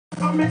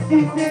Ahmed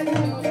Cissé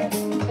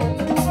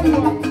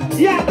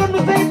yaa doon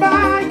say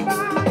baay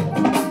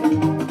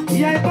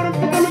yaay borom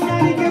fitalu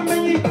ñaari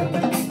gémmiñ yi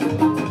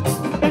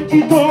dañ ci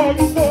tooñ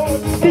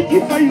di ci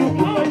fayu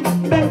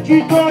dañ ci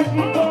tooñ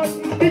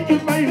di ci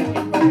fayu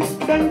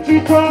dañ ci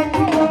tooñ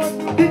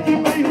di ci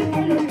fayu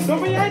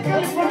doomu yaay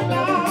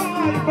California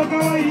bëgg a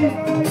way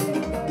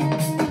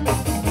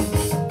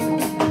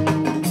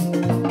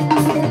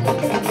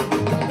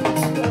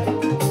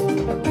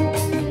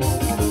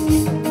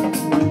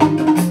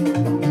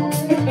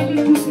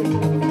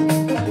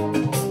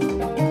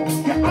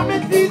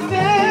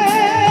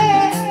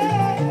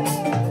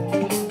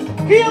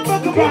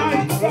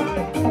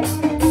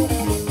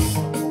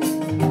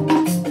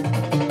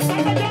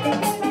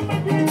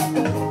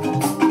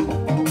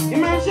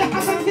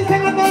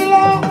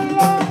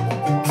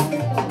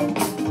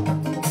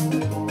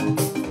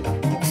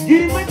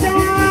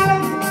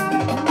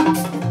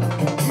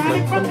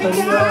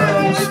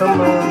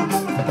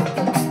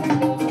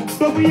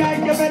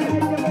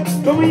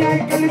doomu yaay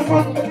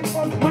Californie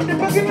man de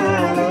bëgg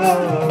naa la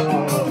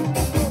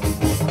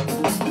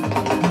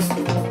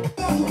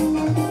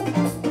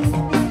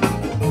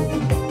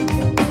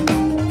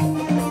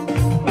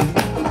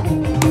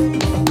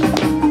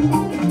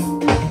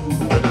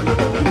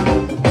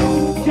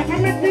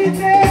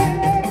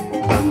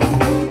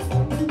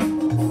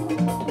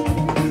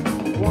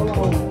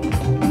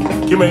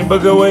ki may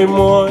bëgg a way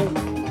mooy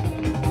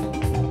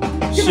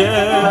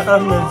Cheikh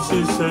Ahmed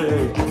Cissé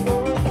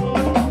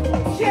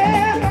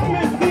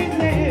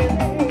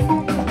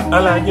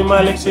Alaaji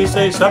Malick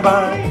Cissé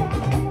sabaay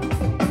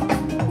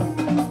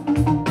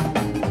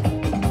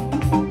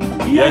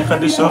yaay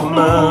Xadi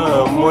Soxna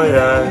mooy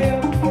yaay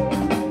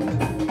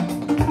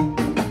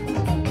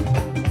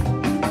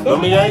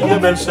doomu yaay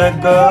Jabel Seck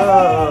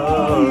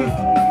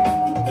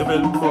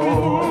Jabel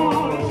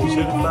mooy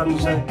Chérif Fatou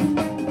Seck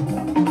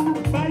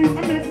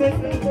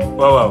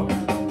waaw waaw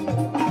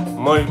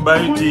mooy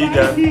Baye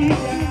Tidiane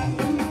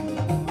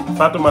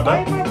Fatoumata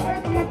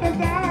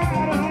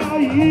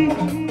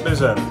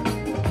ndeysaan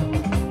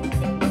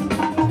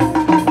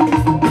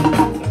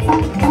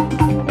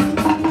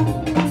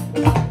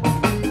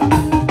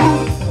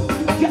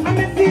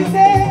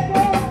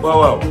waaw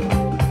waaw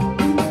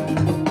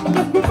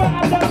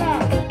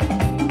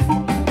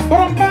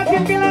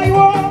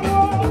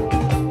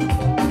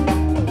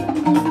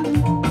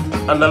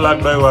àndalaat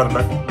doy waar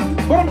nag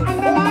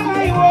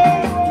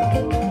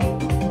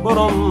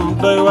borom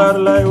doy waar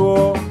lay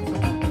woo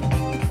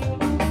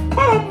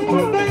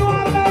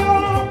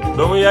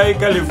doomu yaay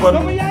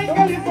Californie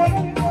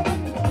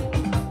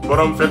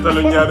borom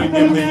fetalu ñaari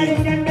gémmiñ yi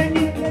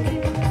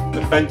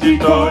dañ ci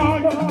tooñ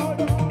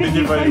di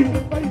ci fayu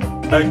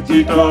dañ ci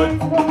tooñ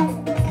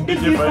di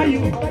ci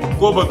fayu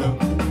koo bëgg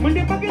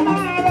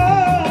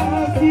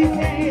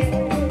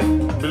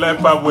bilaay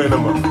Pape wéy na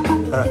ma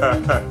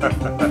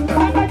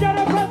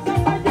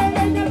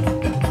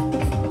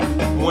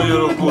moo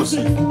yoroo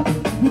koosi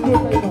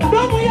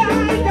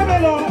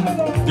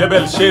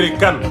Jabel Chéri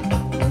Kan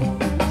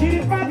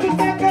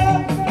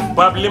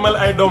Pape limal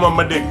ay doomam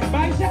ma dégg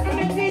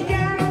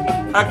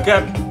ak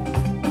kat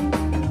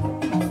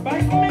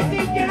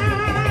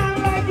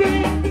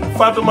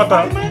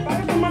Fatoumata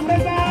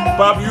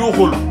Pape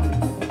yuuxul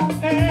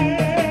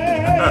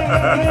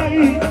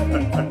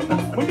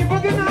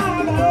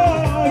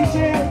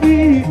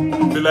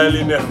bilaay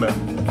li neex na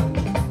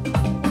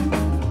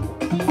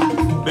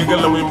déggal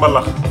la muy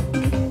mbalax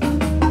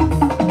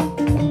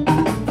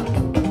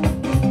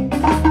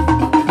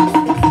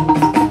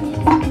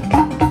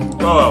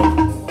waaw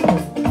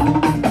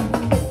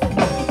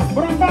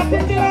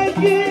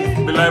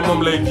bilaay moom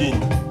lay jiiñ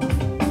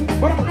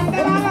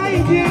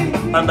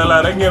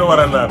àndalaa rek ngeen war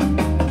a naan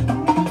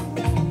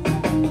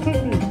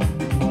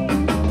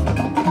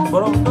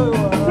borom doy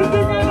waar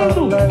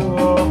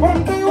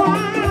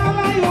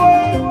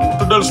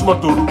tuddal suma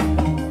tur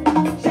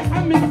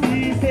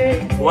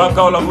waa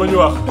Kaolack lu ñu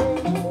wax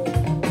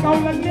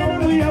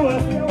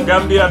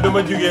Gambia dama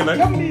jugee nag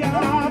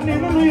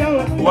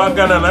waa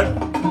Ghana nag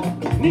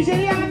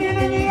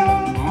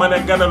ma ne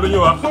Ghana lu ñu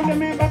wax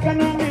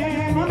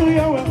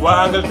waa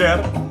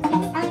Angleterre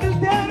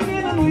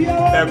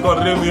kon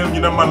réew mi yëpp ñu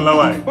ne man la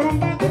waay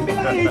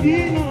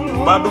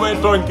mbaa du may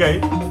tooñ kay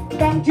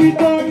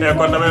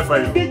kon damay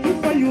fayu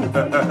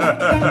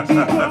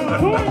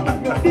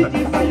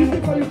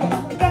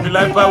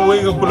bilaay Pape wéy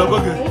nga ku la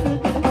bëgg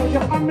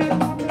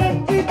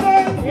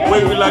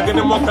wéy wi laa gën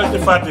a mokkal ci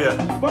Fatiha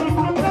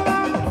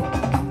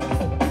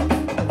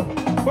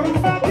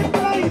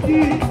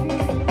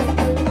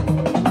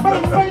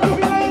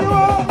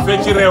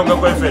fecc réew nga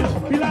koy fecc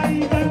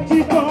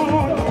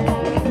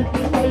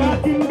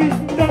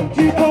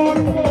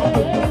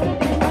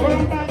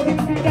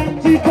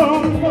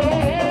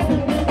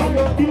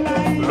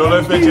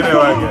loolooy fecc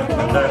réewaa ngeen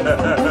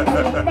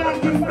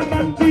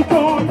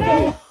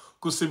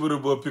ku sibiru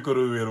boo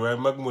pikoro wéer waaye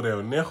mag mu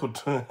réew neexut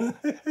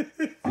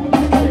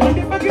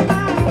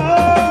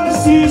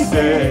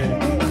Cissé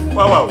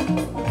waaw waaw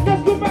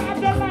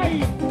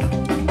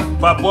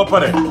Pape boo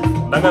pare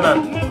danga naan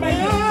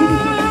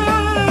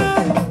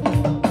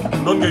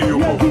noonu ngay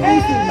yuuxoo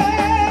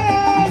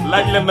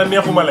laaj leen na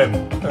neexuma leen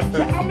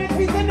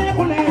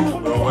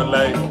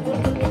wallaay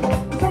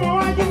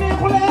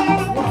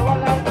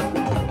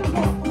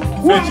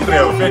fecc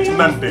réew fecc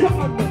nante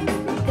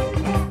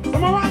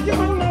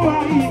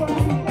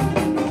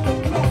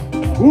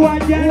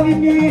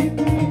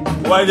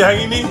waajaa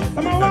ngi nii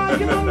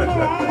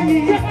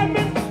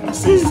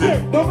si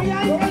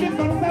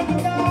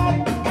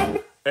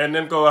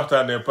neen ko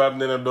waxtaanee Pape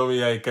nee na doomu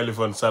yaay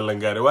Kaliphone Sall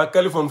Ngare waa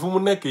Kaliphone fu mu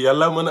nekk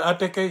yàlla mën a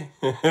àtte kay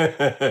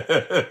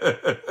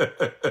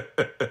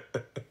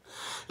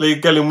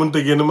léegi Kali mënut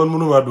a génn man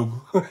mënumaa dugg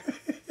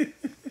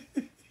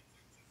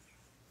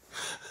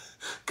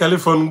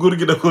Kaliphone nguur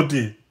gi da ko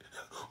téye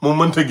mu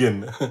mënta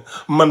génn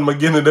man ma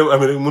génn dem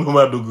Amérique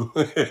mënumaa dugg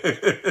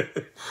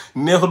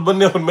neexut ba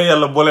neexut mais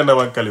yàlla boole na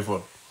ma ak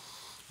Kaliphone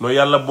non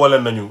yàlla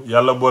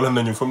boole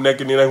nañu fu mu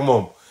nekk nii nag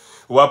moom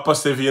waa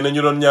Pastef yi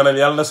ñu doon ñaanal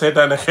yàlla na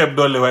seytaane xeeb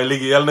dolli waaye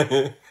léegi yàlla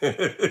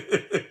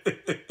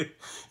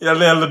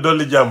na yàlla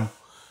dolli jàmm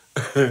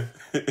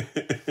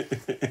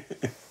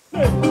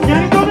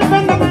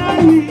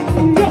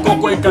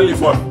kokoy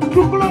Kaliphone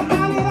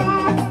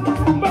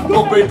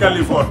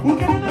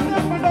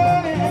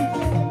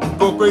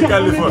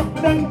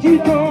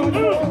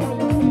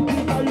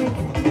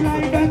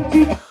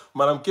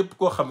maanaam képp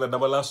koo xam ne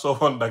dama laa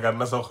soofoon Dakar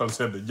na sa xol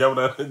sedd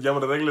Jamra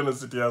rek la na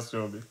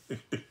situation bi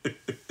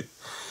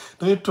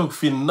dangay toog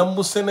fii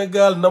namu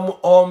Sénégal namu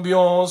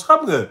ambiance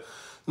xam nga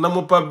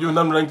namu Pape Diouf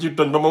nanu danga ciy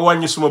tooñ ba ma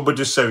wàññi suma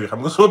bëti sew yi xam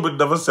nga suma bët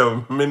dafa sew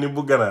mel ni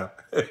bu ganaar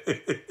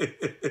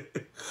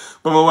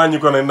ba ma wàññi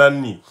ko nag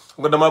naan nii xam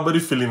nga damaa bëri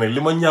feeling nag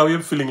li ma ñaaw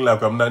yëpp feeling laa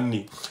ko am naan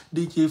nii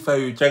di ci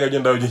fayu caga ju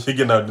ndaw ji ci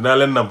ginnaaw dinaa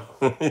leen nam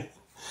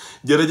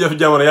jërëjëf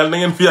Jamra yàlla na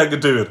ngeen fi yàgg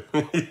te wér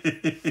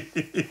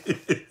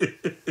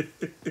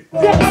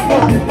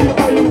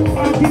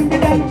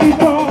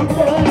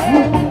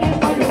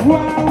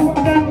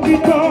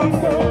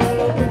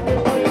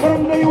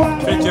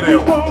fecc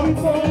réew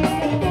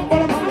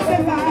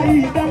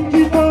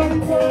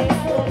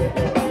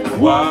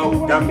waaw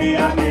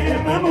Gambia nee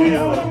nañu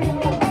yow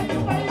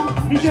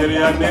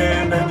Nigeria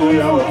nee nañu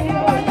yow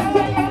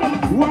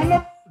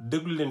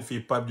déglu leen fii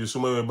Pape Diouf su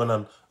ma wee ba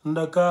naan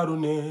Ndakaaru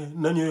nee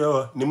nañu yow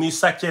ni muy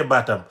sàccee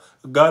baatam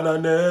Ghana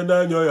nee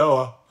nañu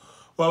yow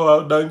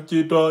waaw dang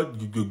ci tooj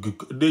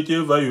di ci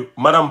fayu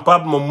maanaam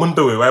Pape moom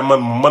mënta wéy waaye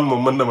man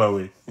moom mën na maa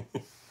wéy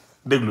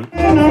déglu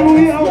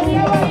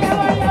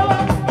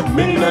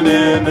Medina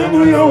nee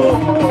nañu yow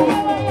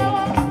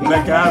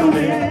Ndakaaru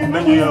nee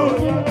nañu yow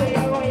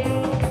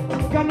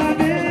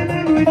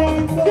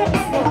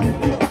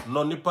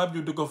noonu ni Pape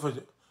Diouf di ko faj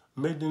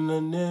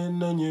Medina nee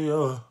nañu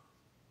yow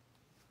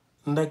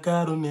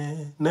Ndakaaru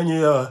nee nañu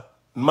yow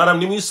maanaam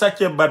ni muy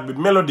sàccee baat bi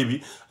mélodie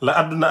bi la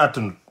àdduna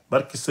àttanut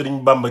barki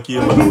Sëriñ Bamba ki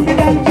yéen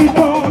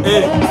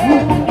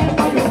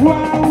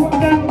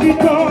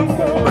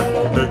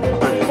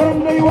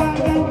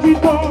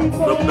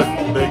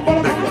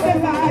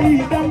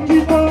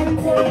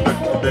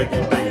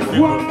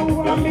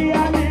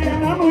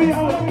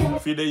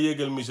fii day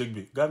yéegal musique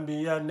bi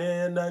Gambia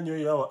nee nañu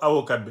yow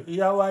awokat bi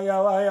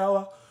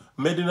yawa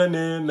Medina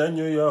nee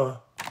nañu yow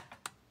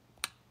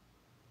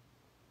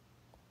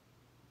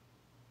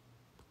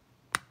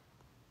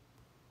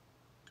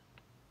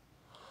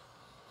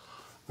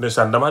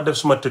ndeysaan damaa def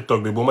suma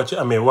TikTok bi bu ma ci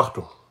amee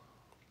waxtu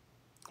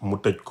mu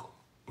tëj ko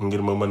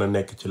ngir ma mën a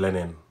nekk ci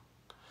leneen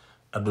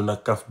adduna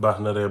kaf baax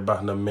na ree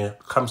baax na mais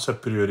xam sa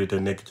priorité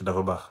nekk ci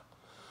dafa baax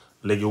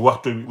léegi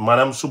waxtu bi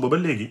maanaam suba ba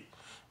léegi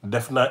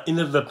def naa 1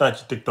 heure de temps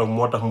ci TikTok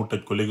moo tax mu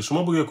tëj ko léegi su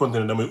ma bëggee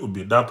continuer damay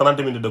ubbi dans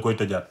 30 minutes da koy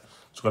tëjaat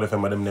su ko defee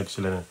ma dem nekk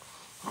ci leneen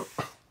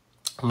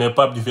mais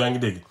Pape Diouf yaa ngi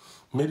dégg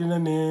Medina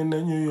nee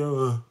nañu yow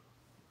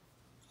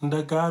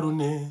Ndakaaru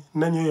nee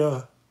nañu yow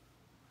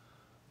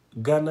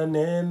Ghana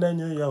nee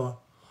nañu yow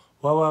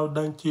waaw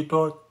dang ci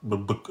tooj ba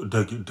bëgg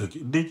dëgg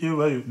di ci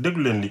wayu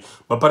déglu leen li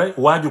ba pare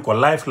waaju ko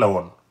live la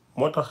woon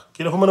moo tax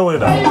kii dafa mën a woy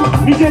daal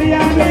Nigeria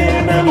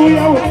nee nañu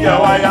yow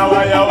yawa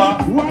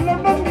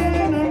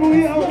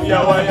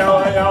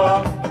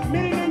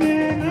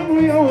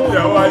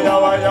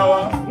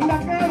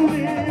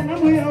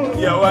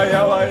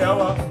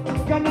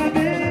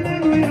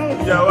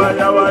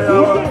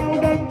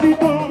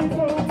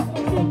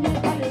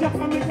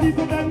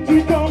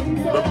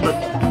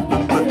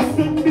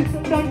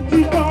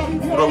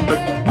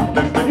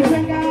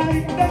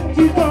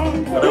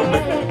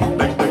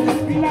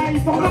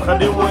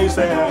Xadi mooy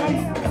sa yaay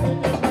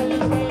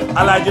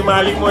Alaaji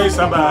Maalik mooy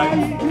sa baay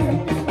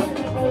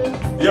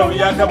yow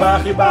yaa ka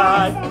baaxi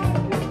baay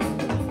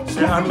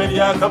Cheikh Ahmed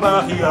yaa ka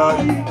baaxi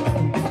yaay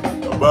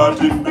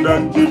baatin bi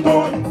dang ci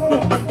tooñ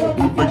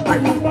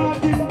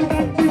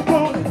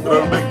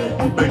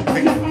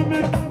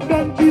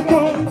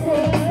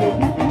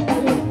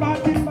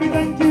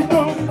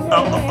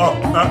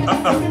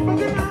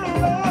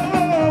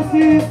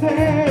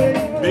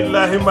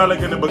billaahi maa la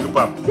gën a bëgg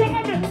Pape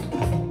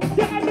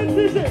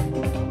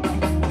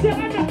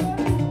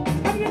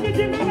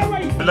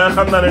bilaay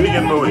xam naa ne di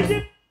ngeen ma wéy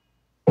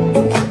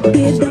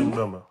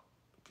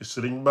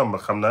Sëriñ Bamba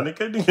xam naa ne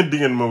kay di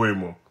ngeen ma wéy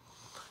moom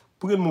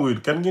bu ngeen ma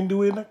wéyut kan ngeen di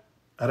wéy nag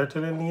arrêté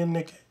leen li ngeen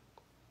nekkee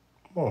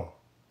bon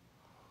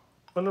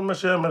man ma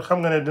Cheikh Ahmed xam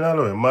nga ne dinaa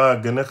la wéy maa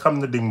gën a xam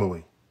ne dig ma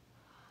wéy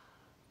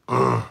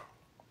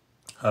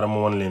xaaral ma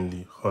wan leen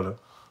lii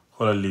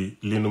xoolal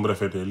lii nu mu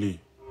rafetee lii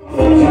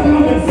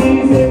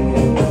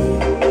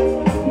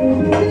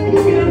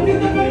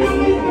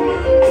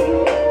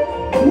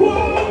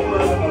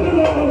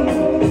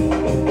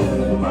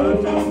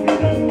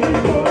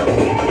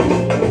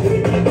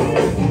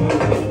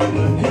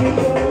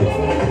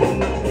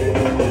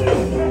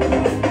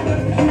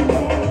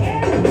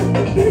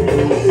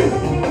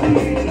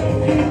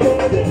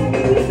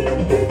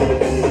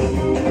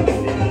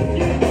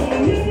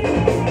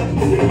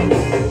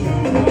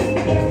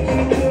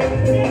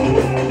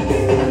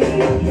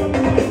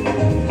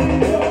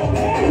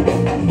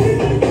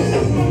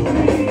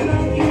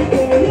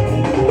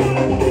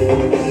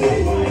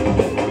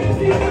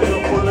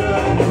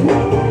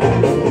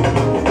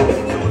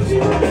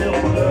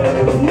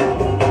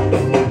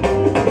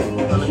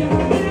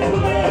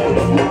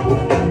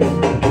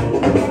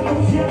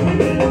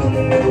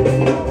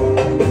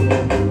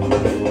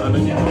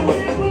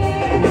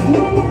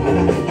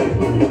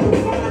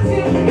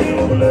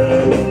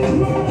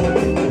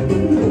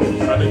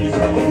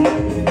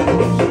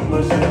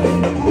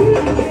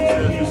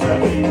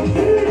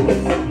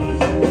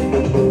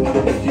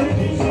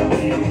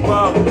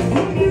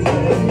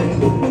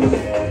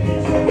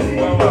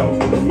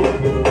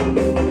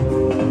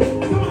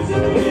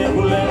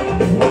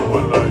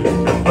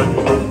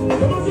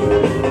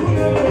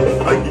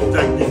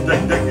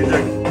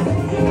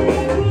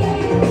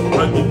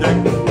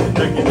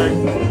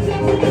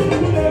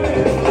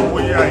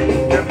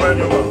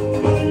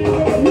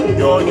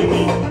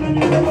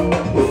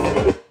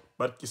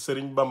barki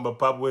Sëriñ Bamba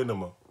Pape wéy na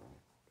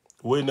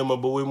ma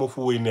ba wéy ma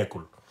fu wéy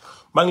nekkul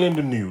maa ngi leen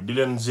di nuyu di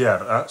leen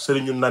ziar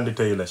sëriñu nandi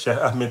tey la Cheikh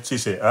Ahmed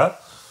Cissé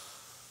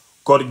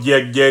kor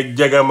jeeg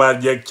jegamaar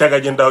jeeg caga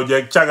ji ndaw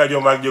jeeg caga jo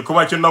maag ji ku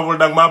ma ci nobul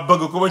dag maa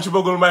bëgg ku ma ci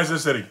bëggul maay sa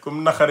sëriñ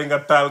comme naxari nga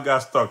taal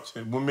gas toog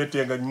bu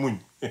méttee nga muñ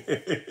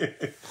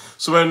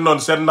su may noonu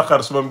seen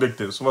naxar su ma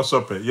mbégte su ma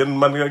soppee yéen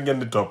man nga ngeen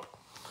di topp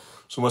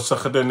su ma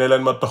saxatee ne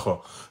leen ma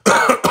toxo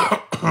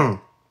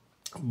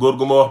góor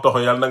gu ma wax toxo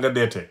yàlla na nga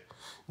deetee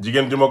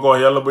jigéen ji ma ko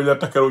wax yàlla bu ñu la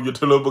takkaraw ju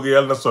te loo bëgg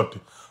yàlla na sotti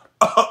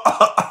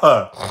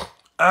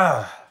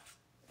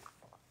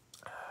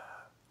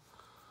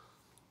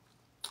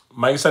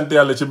maa ngi sant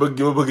yàlla ci bëgg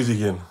gi ma bëgg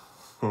jigéen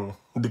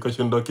di ko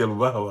ci ndokkeel bu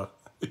baax a baax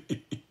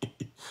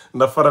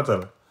ndax farata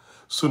la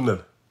sunna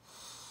la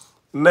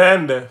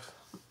neen de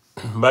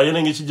mbaa yéen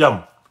a ngi ci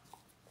jàmm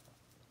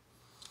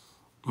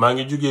maa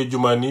ngi jugee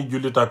jumaa nii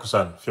julli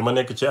tàkkusaan fi ma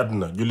nekk ci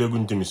àdduna jullee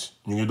guñ timis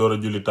ñu ngi door a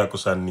julli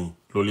tàkkusaan nii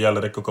loolu yàlla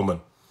rekk ko mën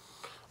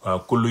waaw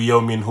kullu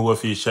yawmin huwa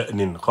fi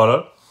sha'nin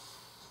xoolal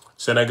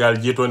Sénégal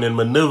jiitoo neen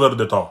ma 9 heures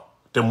de temps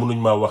te mënuñ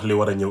maa wax li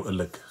war a ñëw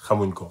ëllëg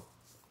xamuñ ko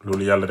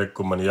loolu yàlla rek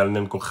ko man yàlla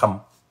neen ko xam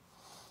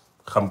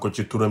ko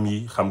ci turam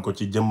yi xam ko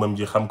ci jëmmam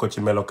ji xam ko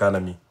ci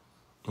melokaanam yi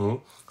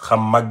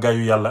xam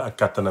màggaayu yàlla ak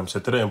kàttanam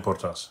c'est très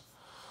important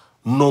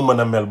noo mën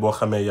a mel boo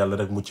xamee yàlla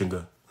rek mucc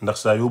nga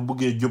ndax saa yoo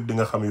buggee jub di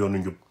nga xam yoonu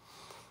njub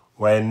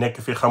waaye nekk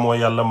fi xamoo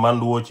yàlla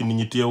mànduwoo ci nit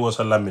ñi téyewoo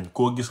sa làmmiñ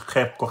koo gis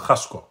xeeb ko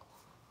xas ko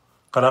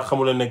xanaa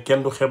xamule ne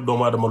kenn du xeeb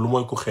doomu aadama lu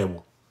mooy ko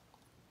xeebu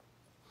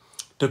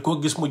te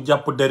koo gis mu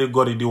jàpp deri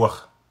gor yi di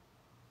wax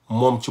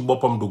moom ci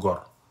boppam du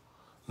gor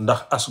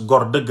ndax as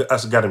gor dëgg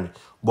as gar mi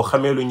boo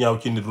xamee lu ñaaw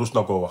ci nit rus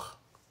na koo wax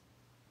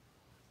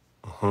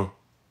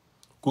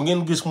ku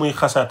ngeen gis muy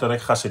xasaate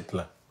rek xasit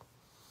la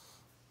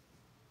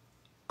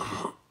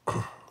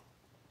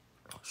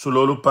su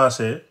loolu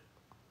paasee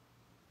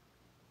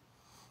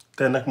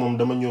te nag moom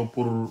dama ñëw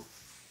pour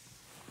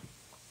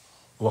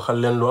waxal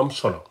leen lu am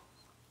solo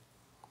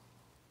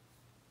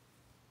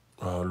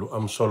waaw lu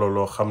am solo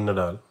loo xam ne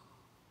daal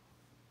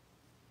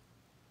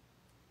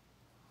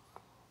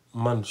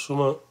man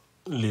suma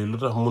lii lu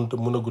tax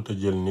mën a gut a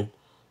jël nit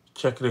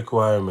check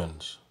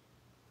requirements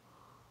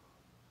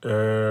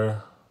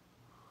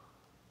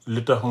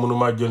li tax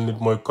mënumaa jël nit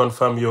mooy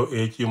confirm your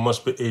age, you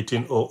must be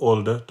 18 or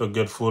older to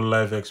get full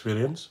life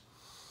experience.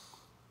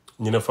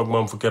 ñu ne foog ma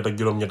am fukki at ak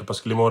juróom-ñett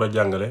parce que li ma war a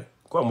jàngale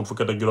ku amul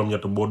fukki at ak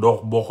juróom-ñett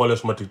boo xoolee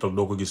suma TikTok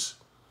doo ko gis.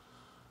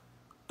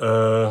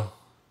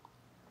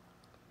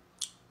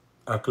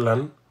 ak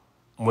lan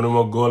mu ne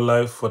ma go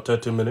live for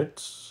 30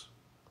 minutes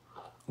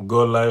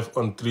go live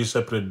on 3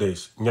 separate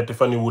days ñetti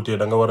fan yu wutee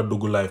da nga war a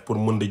dugg live pour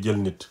mun di jël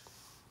nit.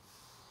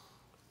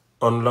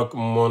 Unlock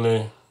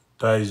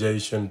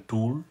monetization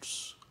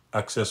tools,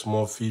 access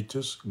more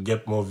features,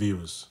 get more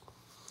viewers.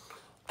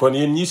 kon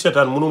yéen ñii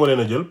seetaan mënuma leen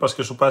a jël parce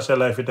que su passé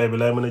live fi tey bi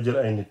laay mën a jël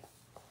ay nit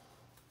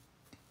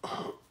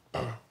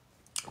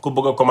ku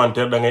bëgg a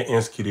commentaire da ngay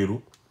inscrire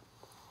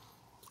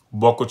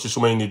bokk ci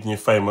sumay nit ñi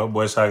fay ma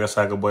booy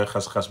saaga booy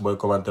xas-xas booy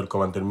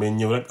commentaire mais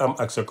ñëw rek am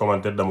accès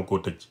commentaire dama koo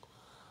tëj.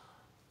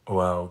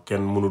 waaw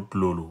kenn mënut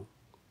loolu.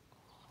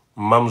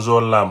 Mamzo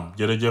Lam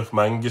jërëjëf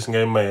maa ngi gis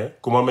ngay maye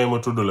ku ma may ma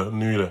tudd la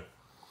nuyu la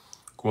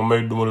ku ma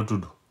may duma la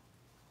tudd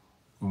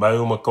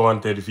bàyyiwuma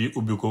commentaire fii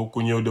ubbi ko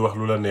ku ñëw di wax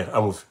lu la neex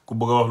amu fi ku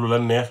bëgg a wax lu la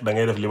neex da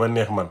ngay def li ma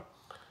neex man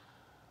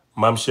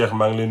maam Cheikh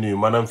maa ngi lay nuyu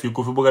maanaam fii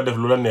ku fi bëgg a def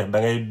lu la neex da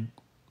ngay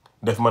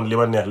def man li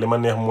ma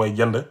neex mooy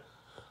jënd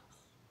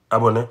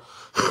abonné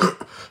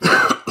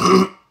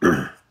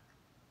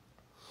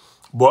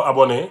boo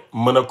abonné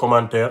mën a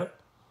commentaire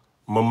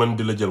ma mën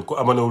di la jël ku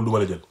abonné wul du ma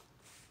la jël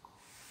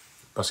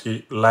parce que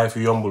live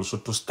yombul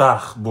surtout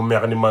star bu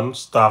meex ni man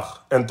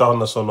star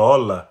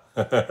international la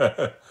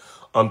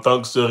en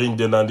tant que sëriñ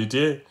de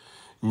nandité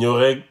ñëw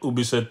rek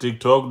ubbi sa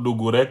TikTok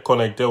dugg rek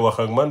connecté wax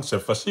ak man c'est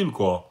facile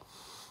quoi.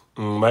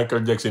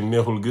 Michael Jackson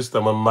neexul gis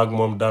tama mag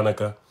moom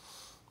daanaka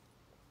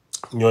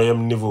ñoo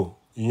yem niveau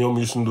ñoom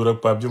Youssou Ndour ak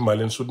Pape Diouf maa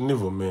leen sut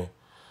niveau mais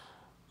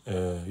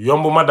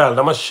yomb ma daal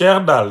dama cher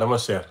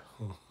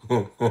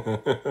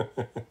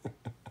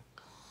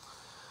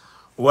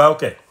waaw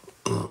kay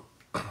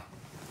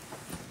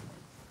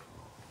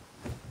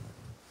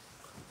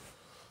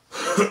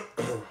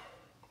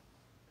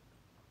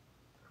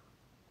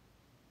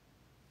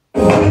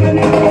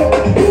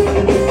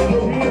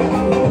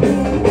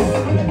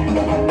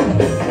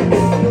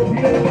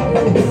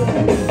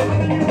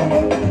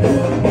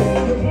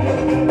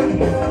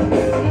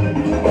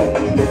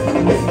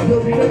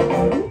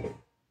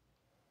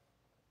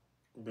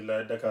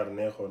billaay Dakar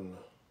neexoon na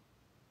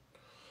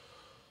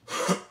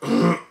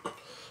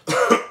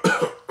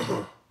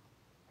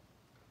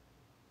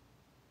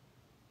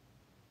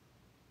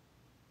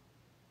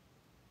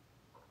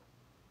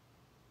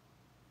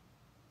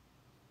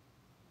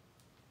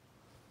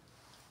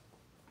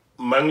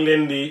maa ngi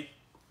leen di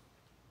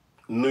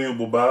nuyu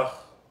bu baax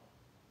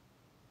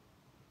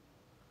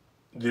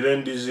di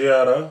leen di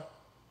ziyaara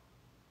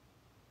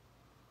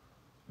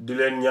di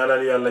leen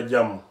ñaanal yàlla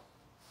jàmm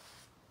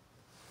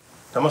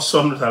dama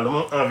sonn daal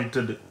dama envie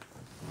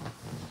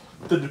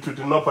tëdd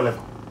tuuti noppale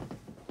ko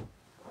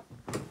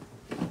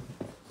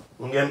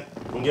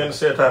ngeen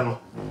seetaan ma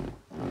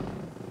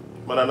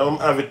maanaam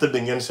dama envie tëdd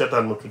ngeen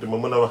seetaan ma tuuti ma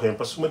mën a waxee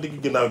parce que su ma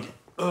digg ginnaaw gi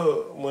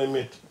mooy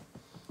métti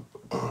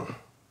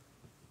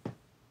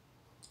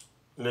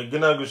léegi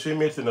ginnaaw gi suy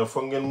métti na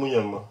foog ngeen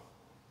muñal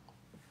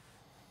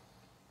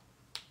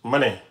ma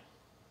ne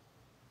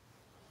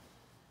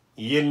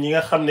yéen ñi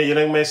nga xam ne yéen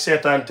a may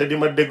seetaan te di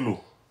ma déglu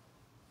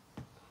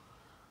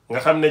nga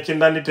xam ne ci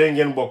ndanditee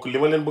ngeen bokk li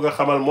ma leen bëgg a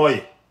xamal mooy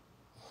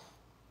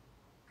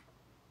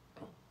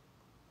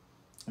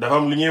dafa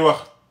am lu ñuy wax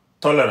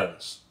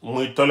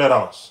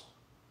tolérance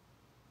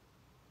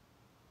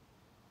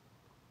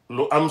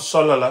lu am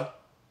solo la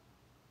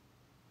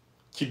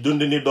ci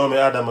dund ni doomi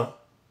aadama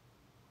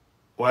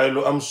waaye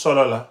lu am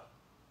solo la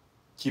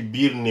ci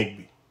biir néeg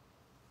bi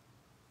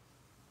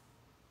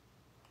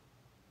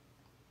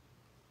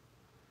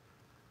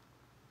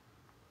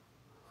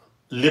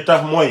li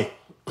tax mooy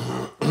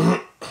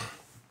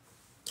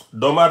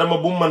doomu aadama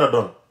bu mu mën a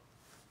doon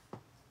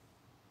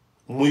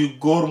muy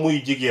góor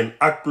muy jigéen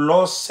ak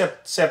loo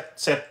set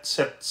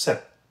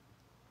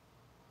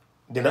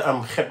dina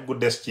am xet gu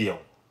des ci yow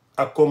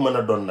ak koo mën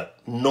a doon nag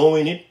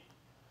knowing it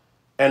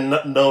and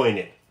not knowing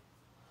it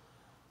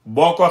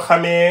boo ko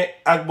xamee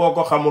ak boo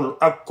ko xamul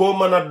ak koo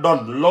mën a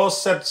doon loo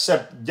set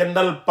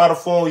jëndal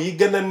parfum yi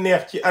gën a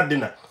neex ci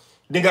àddina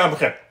di nga am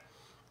xet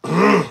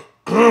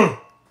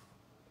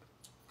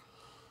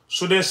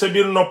su dee sa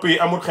biir nopp yi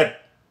amul xet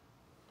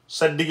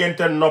sa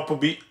diggante nopp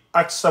bi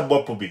ak sa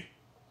bopp bi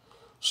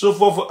su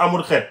foofu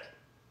amul xet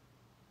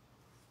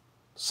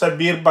sa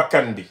biir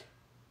bakkan bi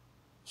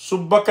su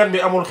bakkan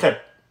bi amul xet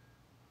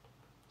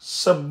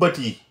sa bët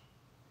yi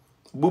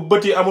bu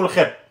bët yi amul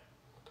xet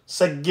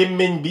sa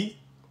gémmiñ bi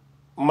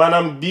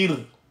maanaam biir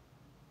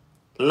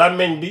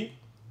làmmiñ bi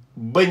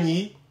bëñ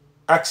yi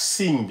ak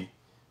siiñ bi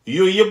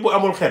yooyu yëpp bu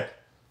amul xet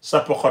sa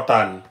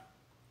poxotaan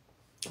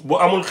bu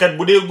amul xet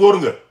bu dee góor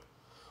nga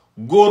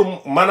góor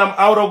maanaam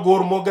awra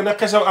góor moo gën a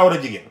xesaw awra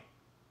jigéen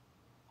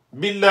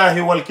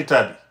billaahi wal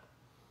kitaabi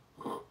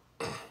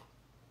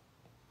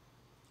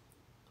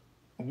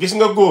gis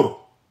nga góor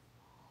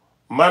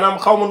maanaam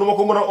xaw ma nu ma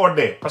ko mën a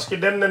oddee parce que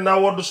den ne naa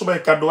wodd sumay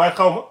kàddu waaye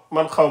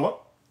xaw ma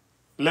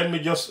leen mi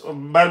jos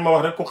bàyyil ma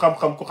wax rek ku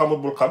xam-xam ku xamul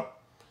bul xam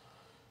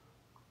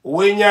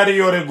woy ñaari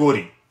yore góor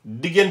yi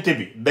diggante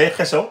bi day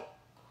xesaw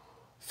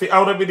fi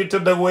awra bi di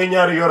tëdd ak woy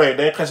ñaari yore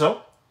day xesaw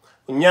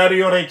ñaari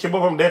yore ci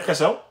boppam day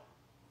xesaw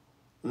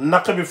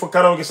naq bi fu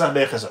karaw gi sax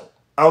day xesaw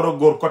awra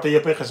góor côté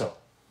yéppay xesaw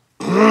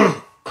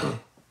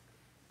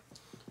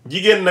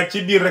jigéen nag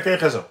ci biir rek ay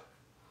xesaw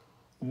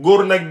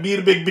góor nag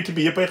biir beeg biti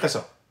bi yéppay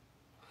xesaw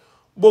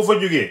boo fa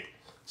jógee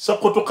sa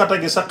xutu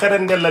xata gi sa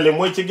xeret ngellale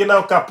mooy ci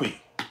ginnaaw kàpp yi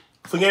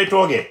fi ngay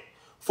toogee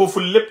foofu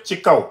lépp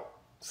ci kaw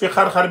fi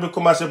xar-xar bi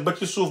commencé ba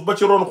ci suuf ba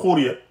ci ron xuur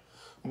ya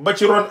ba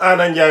ci ron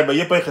aana njaay ba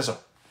yéppay xesaw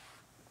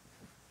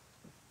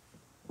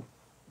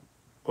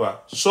waaw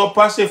soo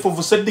passé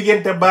foofu sa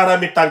diggante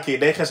baaraami tànk yi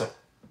day xesaw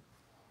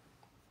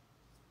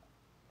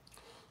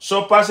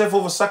soo passé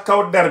foofu sa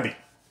kaw der bi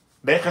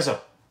day xesaw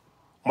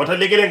moo tax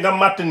léegi-léeg nga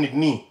màtt nit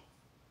nii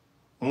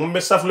mu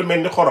saf lu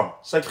mel ni xorom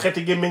sa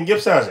xeti gémmiñ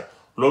yëpp changé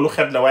loolu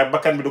xet la waaye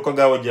bakkan bi du ko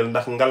gaaw a jël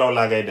ndax ngelaw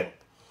laa ngay dem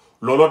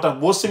looloo tax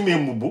boo simmee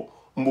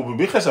mbubb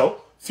bi xesaw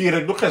fii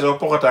rek du xesaw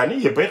poxotaan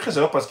yi yëppay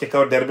xesaw parce que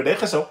kaw der bi day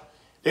xesaw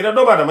léegi nag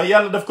doomu aadama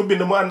yàlla daf ko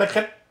bind mu ànd ak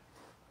xet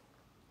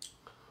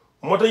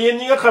moo tax yéen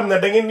ñi nga xam ne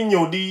da ngeen di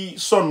ñëw di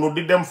sonn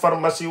di dem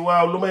pharmacie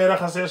waaw lu may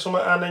raxasee suma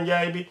aana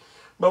njaay bi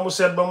ba mu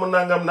seet ba mu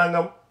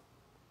nangam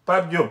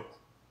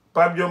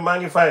Pape Diop maa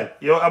ngi fayal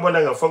yow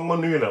abonné nga foog ma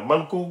nuyu la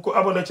man ku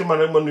abonné ci man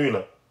rek ma nuyu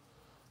la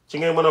ci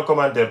ngay mën a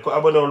commentaire ku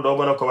abonné wul doo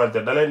mën a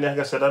commentaire dalay neex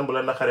nga seetaan bu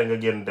la naqaree nga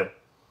génn dem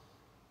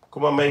ku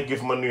ma may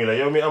gif ma nuyu la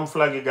yow mi am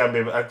flag yi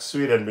Gambie bi ak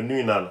Sweden bi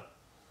nuyu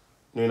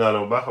naa la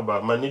bu baax a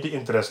baax man nit yi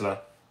intéresse la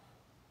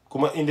ku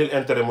ma indil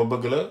intérêt ma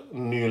bëgg la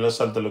nuyu la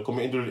sant la ku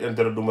ma indil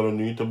intérêt du ma la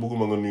nuyu te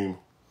bëgguma nga nuyu ma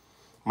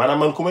maanaam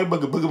man ku may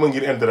bëgg ma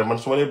ngir intérêt man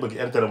su ma lay bëgg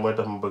intérêt mooy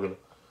tax ma bëgg la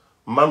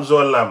Mam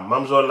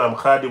Zolam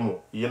xaadimu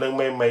yéen ak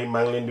may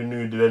maa ngi leen di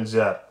nuyu di leen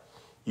ziar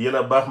yéen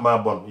a baax maa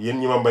bon yéen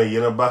ñi ma may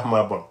yéen a baax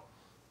maa bon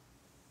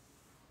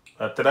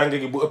waaw teraanga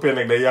gi bu ëppee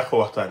nag day yàq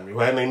waxtaan bi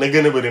waaye nag na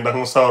gën a bëri ndax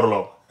mu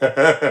sawarloo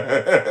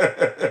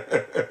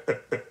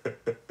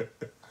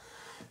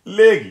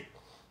léegi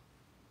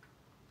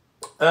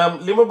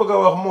li ma bëgg a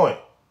wax mooy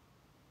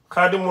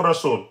xaadimu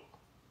rasul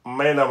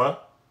may na ma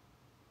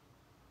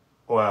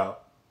waaw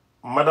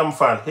madame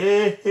Fall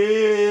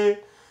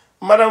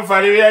madame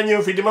Fall yow yaa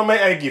ñëw fii di ma may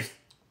ay gif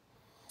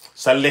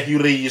sa lex yu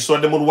rëy yi soo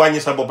demul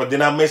wàññi sa bopp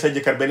dinaa may sa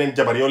jëkkër beneen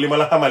jabar yow li ma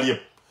la xamal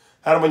yépp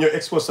xaaral ma ñëw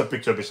expose sa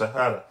picture bi sax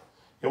xaaral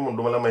yow moom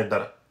duma la may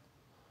dara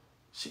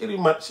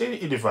chéri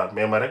Idi Fall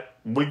mais ma rek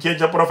bul jee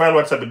ca profile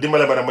WhatsApp bi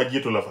dimbale ma ma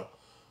jiitu la fa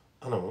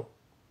anamu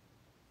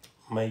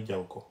may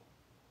janko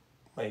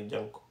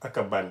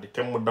aka bandi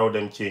te mu daw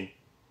dem ceeñ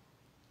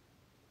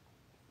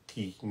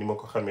kii ni ma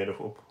ko xamee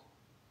dafa ëpp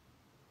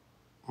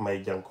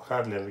may janko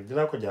xaar leen rek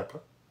dinaa ko jàppa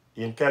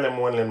yéen kaale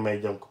mu wan leen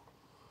may janko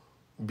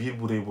biir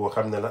bu rëy boo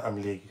xam ne la am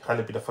léegi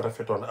xale bi dafa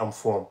rafetoon am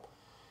foom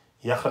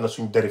yàq na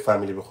suñ dari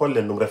famille bi xool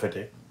leen nu mu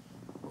rafetee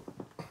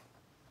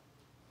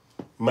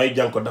may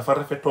janko dafa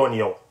rafetoon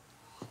yow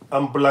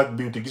am black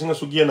beauty gis nga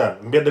su génnaan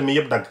mbedd mi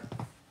yëpp dagg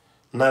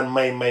naan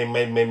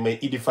may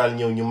Idi Fall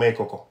ñëw ñu may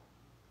ko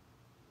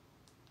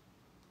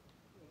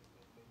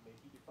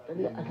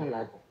dañ la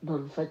atalaat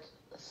doon faj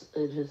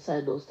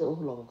sinus te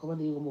waxuloo ma ko man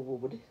yëguma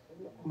boobu de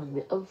man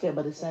mi am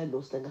feebari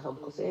sinus te nga xam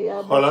ko see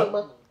yaa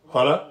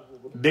xoola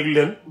déglu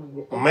leen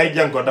may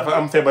janko dafa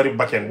am feebari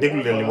bakken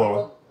déglu leen li moo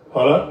wax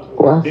xoola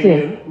waaw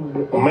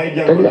fee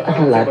dañ la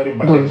atalaat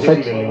doon faj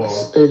sinus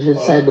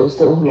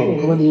te waxuloo ma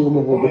ko man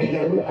yëguma boobu de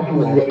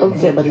man mi am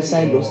feebari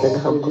sinus te nga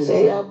xam ko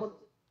see yaa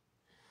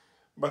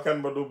bakkan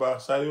ba du baax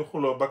saa yu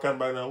xuloo bakkan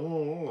baa naa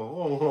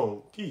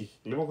kii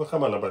li ma ko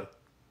xamal la bari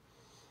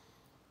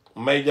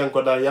may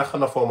janko daal yàq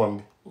na foomam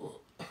bi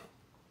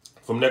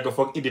fu mu nekk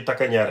foog Idi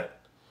takka ñaare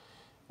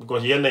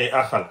because yenn yi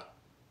àxal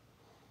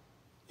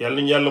yàlla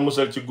nañu yàlla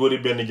musal ci góor yi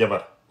benn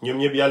jabar ñoom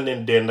ñëpp yàlla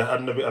neen dee ndax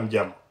àdduna bi am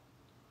jàmm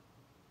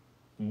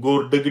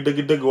góor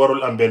dëgg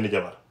warul am benn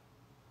jabar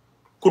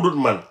ku dul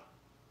man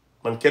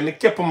kenn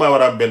képp maa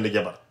war a am benn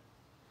jabar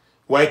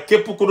waaye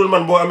képp ku dul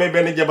man boo amee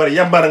benn jabar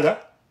yambar nga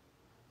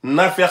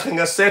nafeq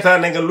nga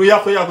seetaane nga lu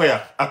yàqu yaa ko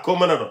yàq ak koo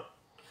mën a doon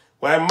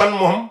waaye man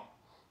moom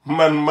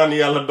man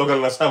yàlla dogal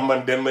na sax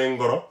man den may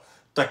ngoro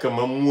takk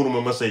ma muur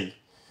ma sëy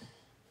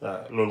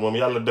waaw loolu moom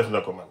yàlla def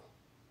na ko man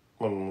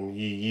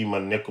yii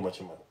man nekkuma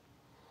ci man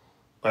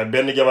waaye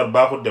benn jabar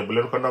baaxut de bu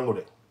leen ko nangu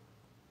de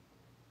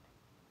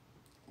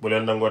bu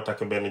leen nangoo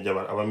takk benn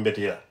jabar ama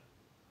mbetiya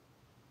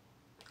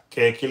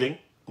kee kiling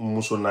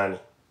musu naani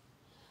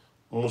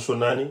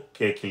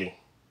kee kiling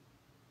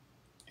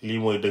lii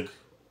mooy dëgg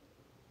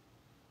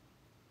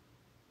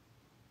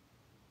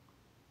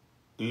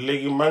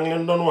léegi maa ngi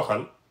leen doon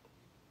waxal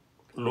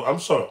lu am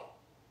solo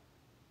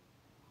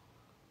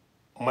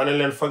ma ne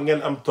leen foog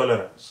ngeen am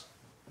tolérance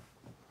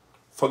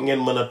foog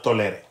ngeen mën a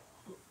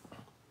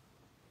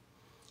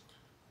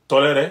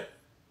tolérer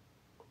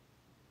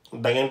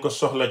dangeen ko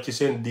soxla ci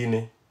seen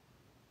diine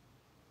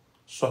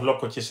soxla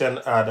ko ci seen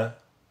aada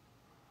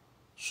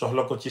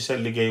soxla ko ci seen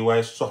liggéey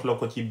waaye soxla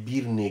ko ci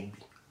biir néeg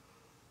bi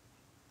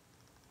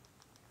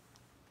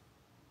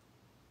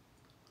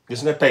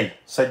gis nga tey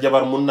sa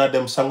jabar mun naa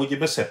dem sangu ji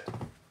ba set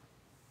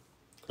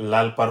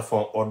laal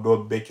parfum odo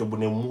becco bu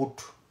ne muut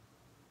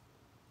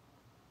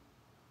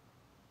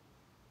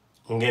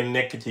ngeen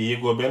nekk ci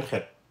yëgoo benn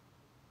xet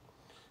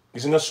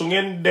gis nga su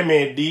ngeen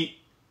demee di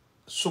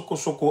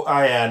sukku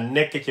aayaa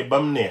nekk ci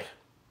bam neex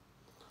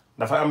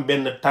dafa am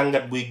benn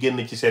tàngat buy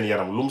génn ci seen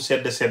yaram lu mu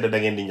sedd da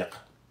ngeen di ñaq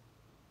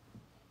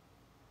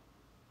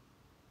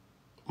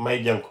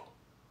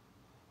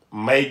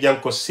may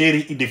janko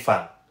séeri Idi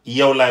Fall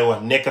yow laay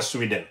wax nekk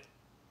Sweden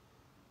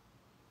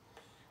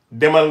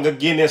demal nga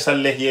génnee sa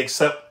lex yeeg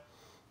sa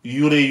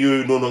yure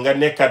yooyu noonu nga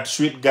nekkaat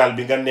suite gaal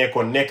bi nga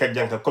nekkoon nekk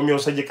jànk comme yow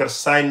sa jëkkër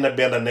saañ na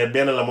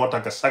benn la moo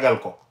tax sagal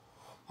ko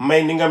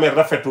may ni nga mel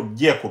rafetul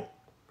jeekut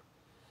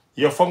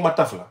yow foog ma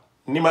taf la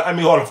ni ma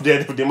ami wolof dee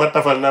def di ma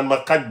tafal naan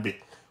ma xaj bi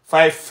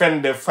faay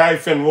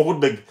fen waxu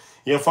dëgg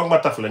yow foog ma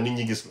taf la nit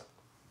ñi gis la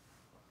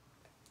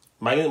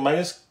maa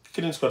ngi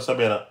screenshot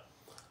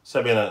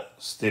sa benn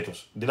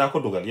status dinaa ko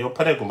dugal yow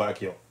pareeguma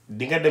ak yow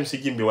di nga dem si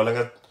gym bi wala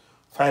nga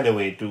find a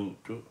way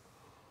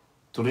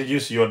to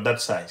reduce your that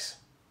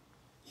size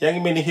yaa ngi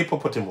mel ni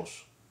hippopotamus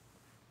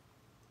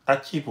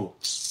ak ciipu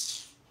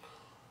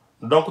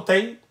donc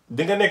tey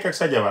di nga nekk ak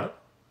sa jabar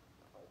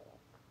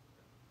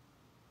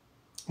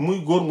muy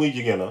góor muy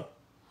jigéen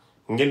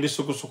ngeen di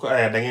sukk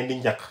aya da ngeen di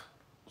njaq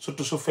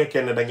surtout su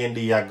fekkee ne da ngeen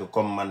di yàgg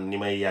comme man ni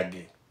may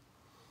yàggee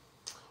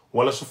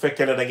wala su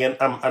fekkee ne da ngeen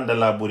am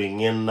àndalaa buri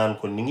ngeen naan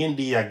ko ni ngeen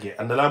di yàggee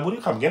àndalaa buri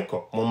xam ngeen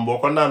ko moom boo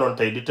ko naanoon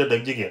tey di tëdd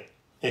ak jigéen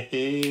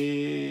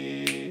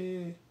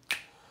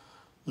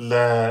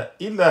la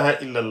ilaha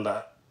illallah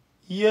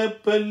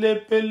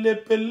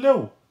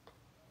yëppalépalépalew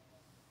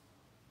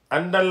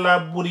àndalaa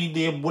buri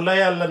de bu la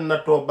yàlla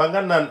natoo ba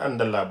nga naan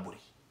àndalaa buri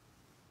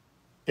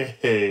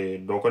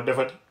doo ko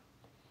defati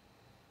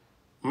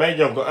may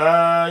jonk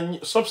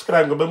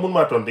subscribe nga ba mun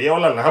maa tontu yow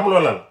lan la xam loo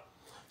lan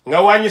nga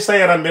wàññi sa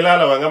yaram bi laa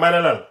la wax nga ma ne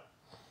lan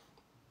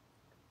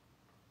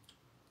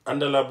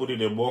àndalaa buri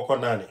de boo ko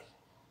naanee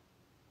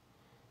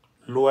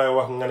lu waay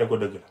wax nga ne ko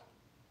dëgg la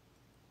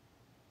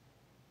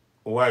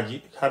waa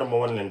ji xar ma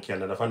wan leen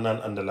kenn dafa naan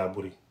àndalaa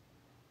buri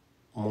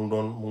mu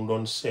ngi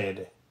doon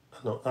seede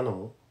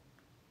anamu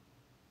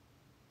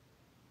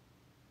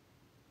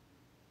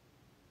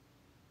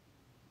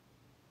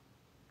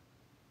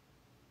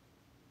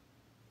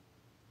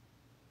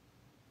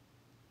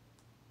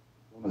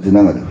soxna si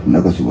nanga def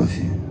naka suba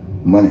si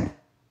ma ne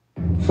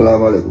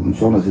salaamaaleykum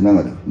soxna si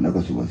nanga def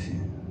naka suba si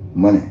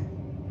ma ne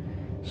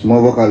suma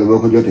vocal boo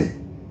ko jotee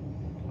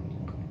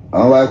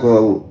envoyé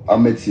ko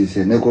Ahmed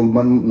Cissé ne ko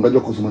man nga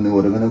jox ko suma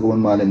numéro nga ne ko man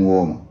maa dem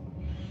woo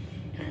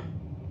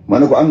ma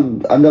ne ko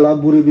àndalaa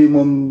buri bi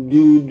moom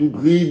lii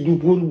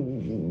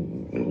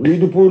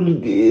du pour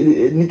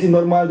nit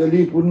normal de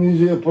lii pour ñu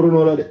jouer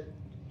porno la de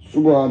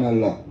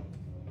subhanallah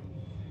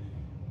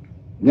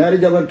ñaari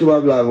jabar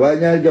tubaab laa waaye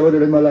ñaari jabar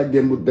dañ ma laaj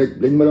démb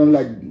dañ ma doon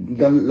laaj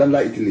lan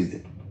laa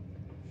utiliser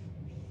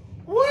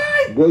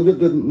boo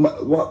jot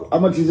wax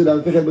Ahmed Cissé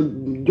daal fexe ba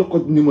jox ko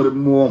numéro bi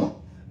mu woo ma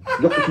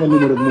jox ko suma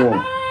numéro bi mu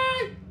woo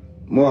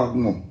ma wax ak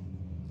moom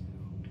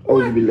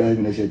auzu billahi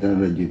mina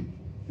sheytaani rajim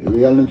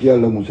yàlla nañ ci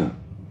yàlla musa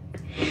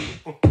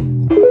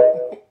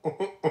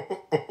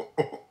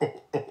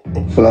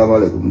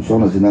salaamaaleykum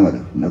soxna si nanga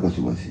def naka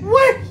suba si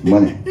ma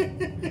ne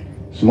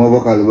suma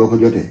vocal boo ko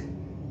jotee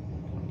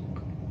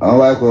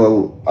envoyé ko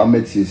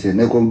Ahmed Cissé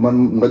ne ko man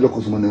nga jox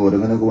ko suma numéro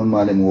nga ne ko man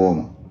maa dem woo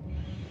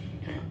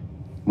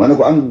ma ne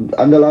ko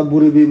àndalaa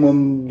buri bi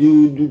moom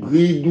lii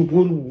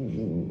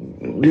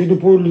du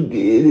pour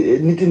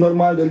nit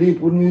normal de lii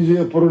pour ñu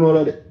jouer porno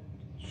la de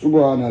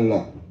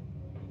subhanallah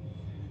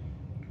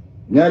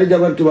ñaari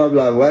jabar tubaab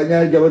laa waaye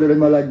ñaari jabar dañ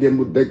ma laaj démb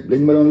dañ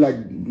ma doon laaj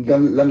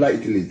lan laa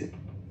utiliser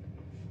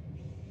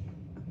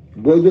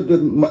boo jot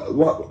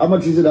wax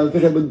Ahmed Cissé daal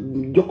fexe ba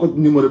jox ko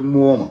numéro bi mu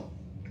woo ma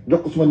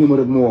jox ko suma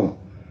numéro bi mu woo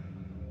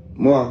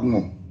ma wax ak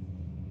moom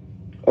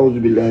auzu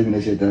billahi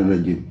mina sheytaani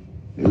rajim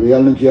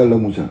yàlla nañ ci yàlla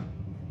musa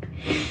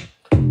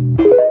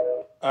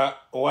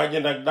waa ji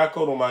nag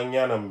d'accorduma ak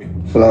ñaanam bi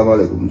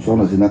salaamaaleykum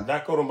soxna si nag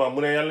d'accorduma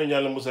mu ne yàlla ñu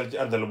yàlla musal ci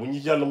àndala bu ñu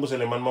yàlla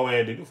musale man ma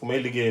waye di fu may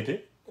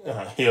liggéeyate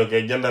yow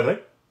kay jëndal rek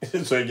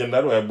sooy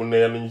jëndaat waaye bu ne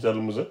yàlla ñu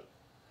yàlla musal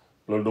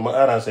loolu du ma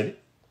arrangé di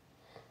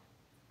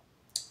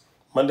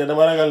man de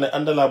dama ragal ne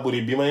àndalaa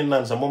buri bi may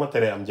naan sax moo ma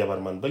teree am jabar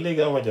man ba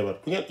léegi ama jabar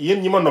du ngeen yéen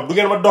ñi ma nopp du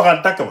ngeen ma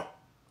doxaan takk ma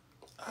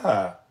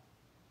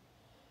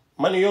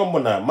man yomb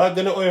naa maa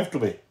gën a oyof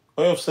tubéy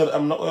oyof sër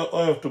am na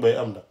oyof tubéy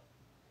am na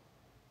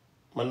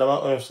man damaa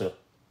oyof sër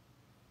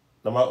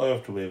damaa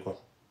oyof tubéy kon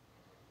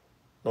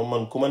donc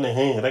man ku ma ne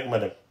xëy rek ma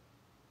dem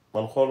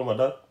man xooluma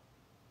dara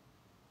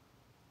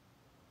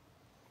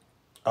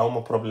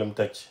awma problème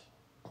teg ci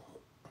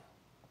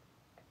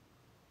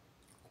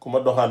ku ma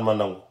doxaan ma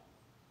nangu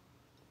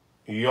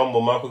yomb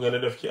maa ko gën a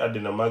def ci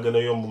àddina maa gën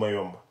a yomb ma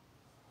yomb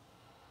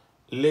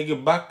léegi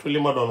baatu li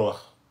ma doon wax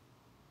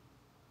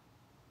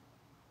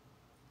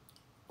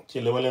ci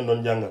li ma leen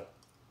doon jàngal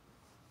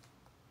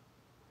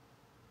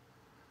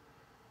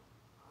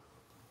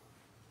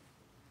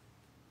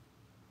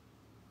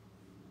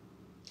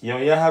yow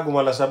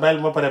yaaxaaguma la sa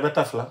bàyyil ma pare ba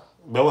taf la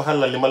ba waxal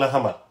la li ma la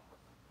xamal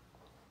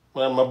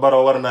man ma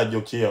Baro war naa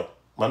jóg ci yow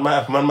man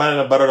maa ne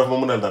la Baro daf ma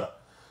mënal dara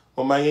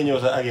moom maa ngi ñëw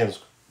sa against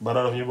ko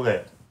Baro daf ñu bëgg a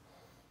yem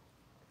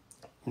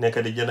nekk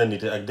di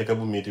jëndanite ak dëkk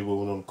bu métti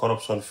boobu noonu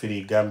corruption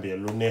free Gambia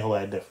lu neex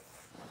waaye def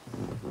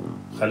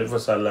Halifa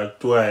Sallah ak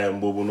tuwaayam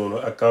boobu noonu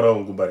ak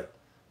karawam gu bari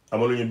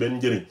amaluñu benn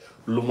njëriñ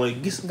lu mooy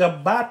gis nga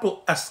baatu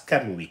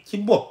askan wi ci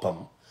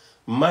boppam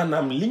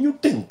maanaam li ñu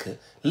tënk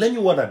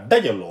lañu war a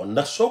dajaloo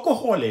ndax soo ko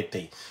xoolee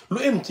tey lu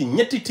em ci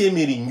ñetti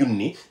téeméeri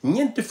junni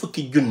ñeenti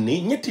fukki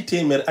junni ñetti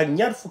téeméer ak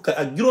ñaar fukk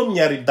ak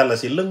juróom-ñaari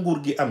dalasi la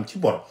nguur gi am ci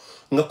bor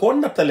nga ko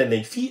nattale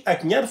ne fii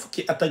ak ñaar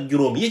fukki at ak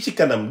juróom yi ci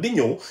kanam di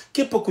ñëw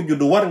képp ku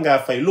judd war ngaa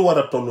fay lu war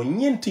a toll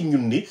ñeenti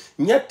junni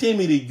ñaar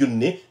téeméeri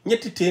junni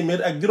ñetti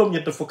téeméer ak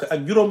juróom-ñetti fukk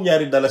ak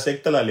juróom-ñaari dalasi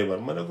ak talaalibar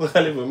ma ne ko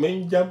Xalifa may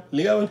ñu jàmm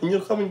li nga wax ne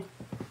ñun xamuñ ko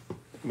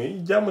may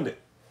ñu jàmm de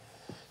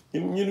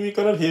ñun we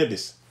cannot hear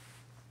this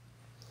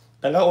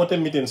danga oote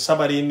mitin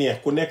sabar yi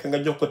neex ku nekk nga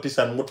jox ko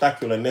tisaan mu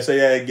tàkku la ne sa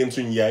yaay gën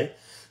suñ yaay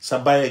sa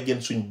baay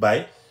gën suñ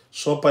baay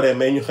soo paree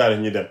may ñu xaalis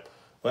ñu dem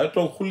waaye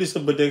toog xulli sa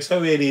bët ak sa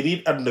weer yi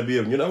riit àdduna bi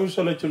yëpp ñun amul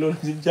solo ci loolu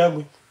ñu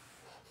jàng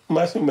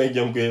maa si may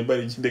jëm koy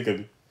bari ci dëkk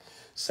bi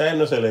saay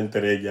no sa leen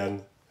teree jàng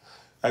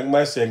ak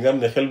marché nga am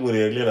ne xel bu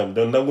réer li am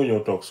doon nangu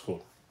ñëw toog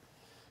school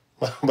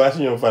mbaa si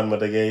ñoom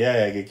Fatmata Gueye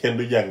yaayaa gi kenn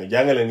du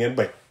jàngaleen ngeen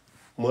bañ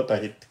moo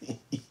taxit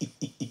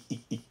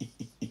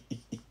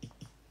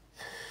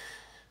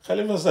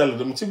Khalifa Sall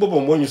dem si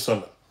boppam moo ñu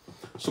sonal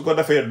su ko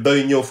defee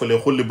doy ñëw fële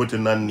xulli bëti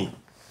naan nii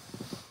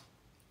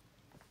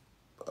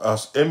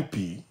as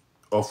MP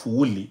of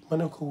Wuli ma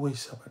ne ko woy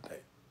sama day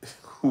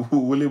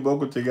Wuli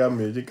bokk ci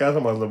Gambie ci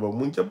Casamance la boobu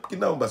mu ngi ca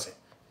ginnaaw Basse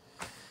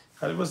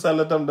Khalifa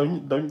Sall tam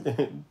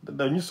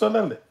dañu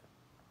sonal de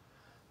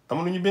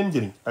amuñu benn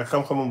njëriñ ak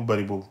xam-xamam bu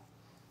bari boobu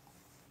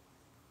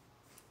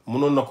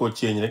mënoon na koo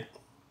ceeñ rek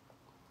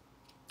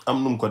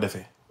am nu mu ko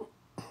defee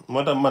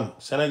moo tax man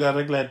Sénégal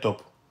rek lay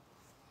topp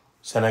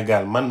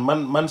Sénégal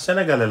man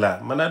sénégalais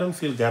laa man I don't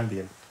feel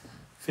Gambian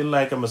feel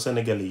like I'm a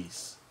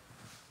Senegalese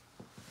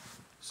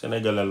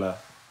sénégalais laa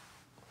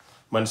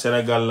man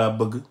Sénégal laa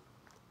bëgg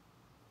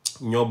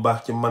ñoo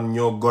baax ci man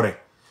ñoo gore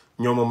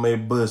ñoo ma may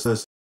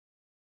bës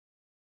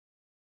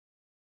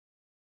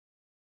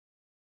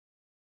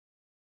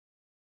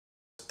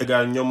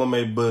égal ñoo ma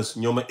may bës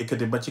ñoo ma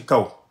ekkati ba ci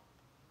kaw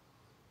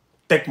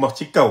teg ma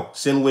ci kaw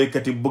seen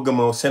woykat yi bëgg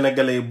ma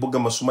sénégalais yi bëgg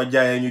ma su ma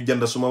jaayee ñu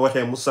jënd su ma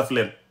waxee mu saf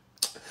leen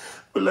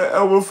wala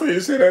aw ma fay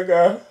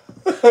Sénégal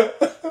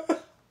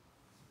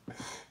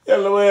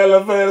yàlla ma yàlla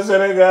fayal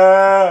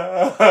Sénégal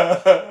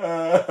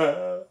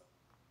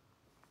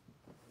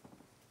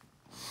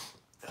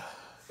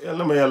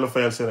yàlla ma yàlla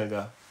fayal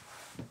Sénégal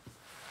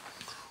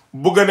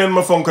bëgg neen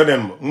ma fonk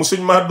neen ma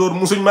musuñ maa dóor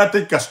musuñ maa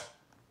tëj kaso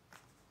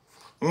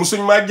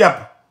musuñ maa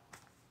jàpp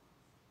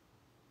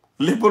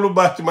lépp lu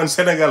baax ci man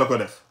Sénégal la ko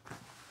def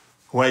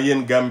waaye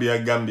yéen Gambia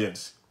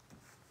Gambiens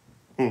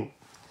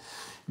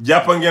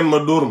jàppa ngeen ma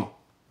dóor ma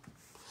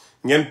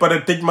ngeen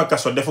pare tëj ma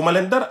kaso defuma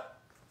leen dara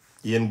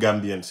yéen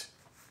Gambiens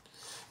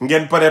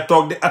ngeen pare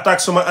toog di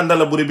attaque suma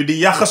àndala buri bi di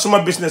yàq suma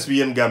business bi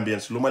yéen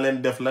Gambiens lu ma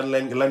leen def lan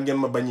ngeen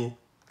ma bañee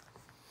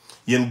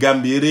yéen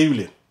Gambie réew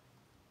leen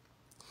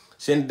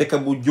seen dëkk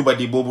bu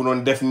jubadi boobu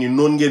noonu def ni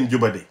noonu ngeen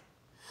jubade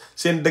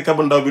seen dëkk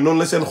bu ndaw bi noonu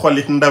la seen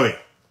xolit ndawe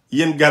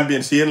yéen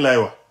Gambiens si yéen laay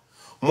wax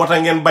moo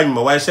tax ngeen bañ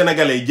ma waaye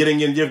sénégalais yi jërë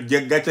ngeen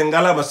jëf gàcce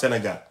ngalaama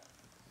Sénégal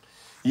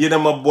yéen a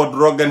ma boot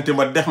roggante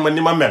ma def ma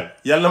ni ma mel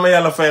yàlla ma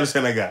yàlla fayal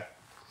Sénégal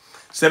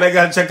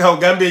Sénégal ca kaw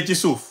Gambie ci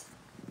suuf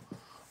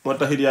moo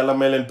tax it yàlla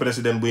may leen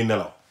président buy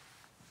nelaw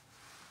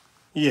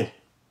yéen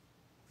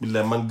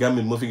billaay man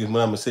Gambie moo fi gis mu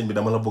naan ma sëñ bi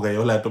dama la bëgg a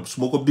yow laay topp su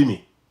ma ko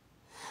bimee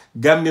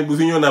Gambie bu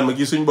fi ñëw naan ma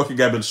kii suñ mbokki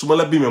Gambie su ma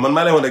la bimee man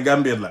maa lay wax ne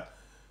Gambie la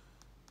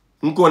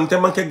nga ko woon te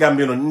man ke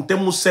Gambie noonu te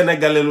mu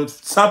sénégalais lu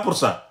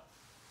 100%.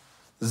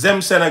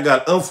 J'aime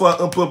Sénégal un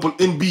fois un peuple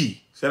une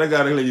vie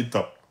Sénégal rek la ñuy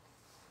topp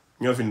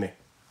ñoo fi ne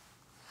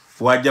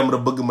waa Jamra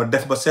bëgg ma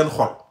def ba seen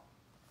xol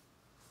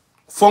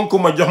fonk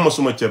ma jox ma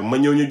suma cër ma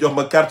ñëw ñu jox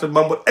ma carte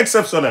membre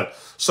exceptionnel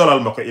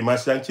solal ma ko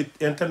image yaa ngi ci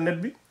internet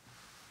bi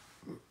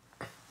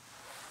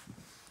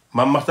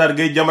Mame Makhtar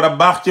Gueye Jamra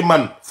baax ci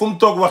man fu mu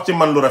toog wax ci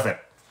man lu rafet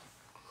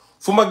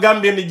fu ma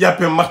Gambien di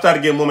jàppee Makhtar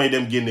Gueye moo may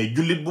dem génnee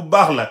jullit bu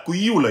baax la ku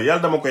yiw la yàlla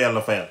dama ko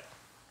yàlla fayal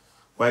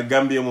waaye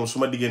Gambien moom su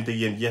ma diggante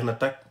yéen jeex na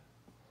takk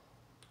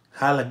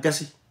xaala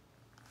gasi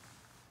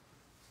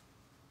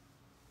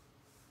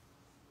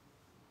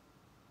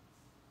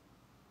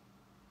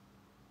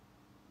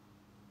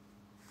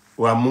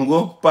waa mu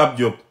ngoo Pape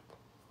Diop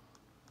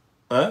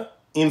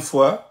une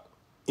fois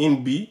une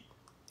bi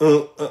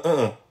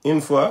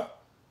une fois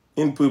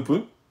une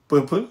peuple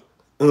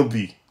un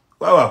bi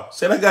waaw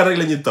Sénégal rek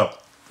la ñuy topp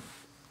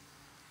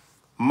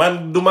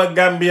man duma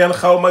Gambien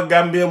xaw ma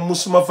Gambien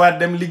musuma faa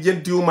dem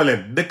lijjantiwuma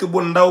leen dëkk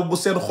bu ndaw bu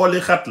seen xoli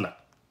xat la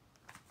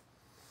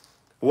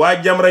waa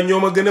Jamra ñoo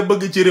ma gën a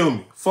bëgg ci réew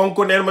mi fonk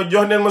neen ma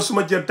jox neen ma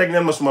suma cër teg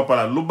neen ma suma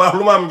palaat lu baax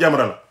lu ma am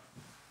Jamra la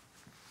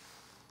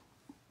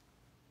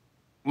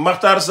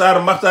Makhtar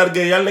Sarr Makhtar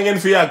Gueye yàlla na ngeen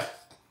fi yàgg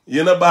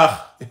yéen a baax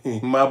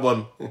maa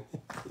bon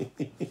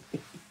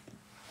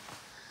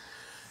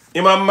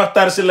Imam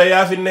Makhtar Sylla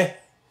yaa fi ne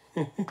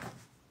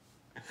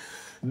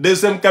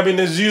deuxième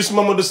cabinet juge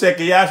Mamadou Seck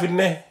yaa fi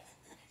ne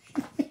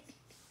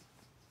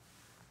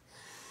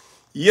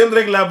yéen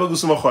rek laa bëgg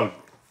suma xol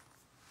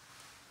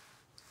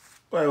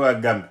waaye waa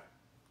Gambie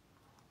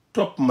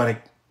topp ma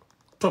rek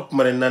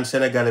naan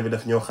sénégalais bi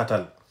daf ñëw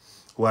xatal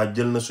waa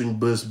jël na suñ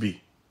bës bi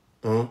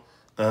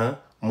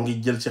mu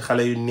ngi jël ci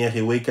xale yu neex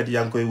yi waykat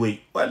yaa ngi koy wëy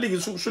waa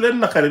léegi su leen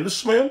naqare lu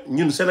suma yoon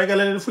ñun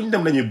sénégalais fu ñu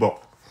dem lañuy bokk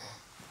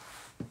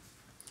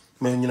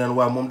mais ñu naan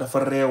waa moom dafa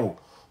réew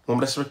moom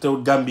respecté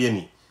wu Gambien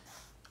yi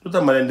lu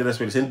tax ma leen di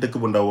respecté seen dëkk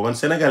bu ndaw man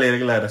sénégalais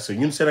rek laa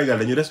respecté ñun Sénégal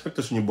dañu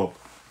respecté suñu bopp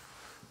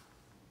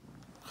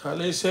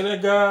xale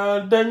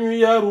Sénégal dañu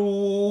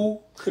yaru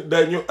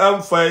dañu am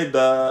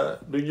fayda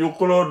duñu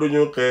xuloo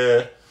duñu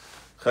xeex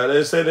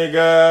xale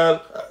Sénégal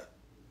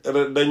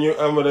dañu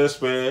am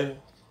respect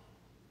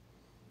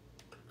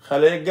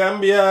xale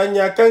Gambia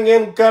ñàkka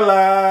ngeen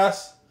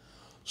kalaas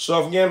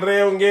soof ngeen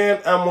réew ngeen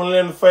amul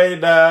leen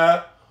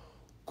fayda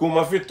ku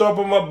ma fi topp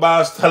ma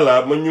baasta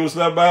la ma ñuus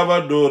la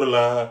baaba dóor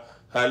la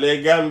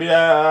xale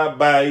Gambia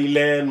bàyyi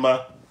leen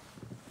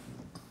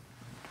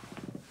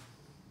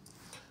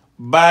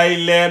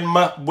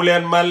ma bu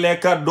leen ma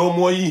lekka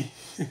doomoo yi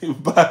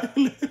bàyyi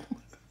leen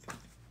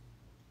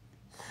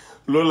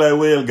ma loolu laay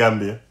wéyal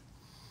Gambie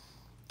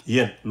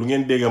yéen lu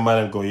ngeen dégg maa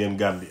leen ko yéen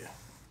Gambie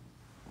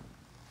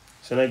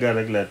Sénégal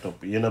rek lay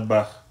topp yéen a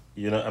baax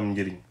yéen a am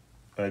njëriñ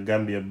waaye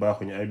Gambie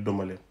baaxuñu ay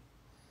domaleen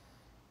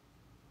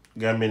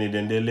Gambie ni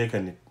den dee lekka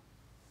nit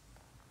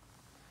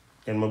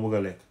kenn ma bëgg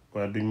a lekk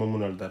waaye duñ ma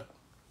mënal dara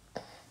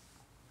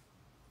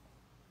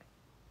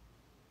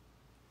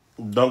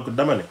donc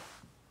dama ne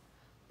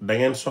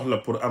dangeen soxla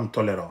pour am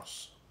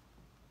tolérance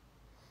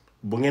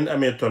bu ngeen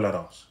amee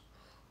tolérance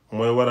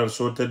mooy waral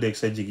soo tëddeeg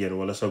sa jigéen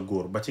walla sa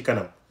góor ba ci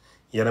kanam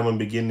yaramam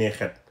bi génnee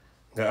xet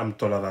nga am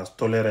tolérance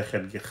toléré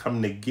xet gi xam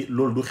ne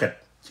loolu du xet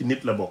ci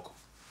nit la bokk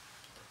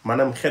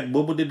maanaam xet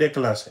boobu di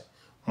déclencher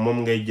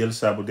moom ngay jël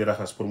saabu di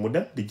raxas pour mu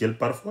dem di jël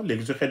parfois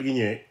léegi su xet gi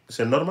ñëwee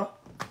c'est normal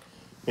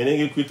mais ne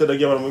ngi kuy tëdd ak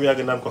jabar mu yàgg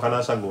naan ko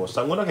xanaa sangu woo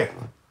sangu na kay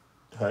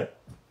waaye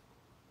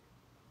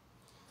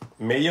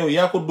mais yow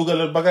yaa ko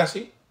dugalal bagage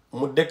yi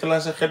mu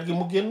déclencher xet gi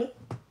mu génn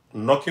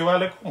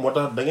nokkiwaale ko moo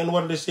tax da ngeen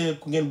war di see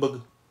ku ngeen bëgg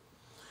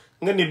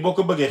nga nit boo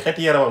ko bëggee xet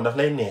yaramam daf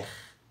lay neex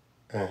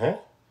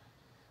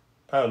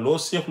loo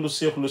seexlu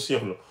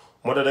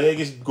moo tax da ngay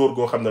gis góor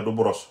goo xam ne du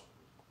boros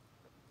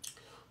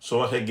soo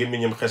waxee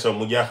gémmiñam xesaw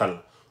mu jaaxal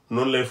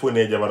noonu lay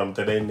fóonee jabaram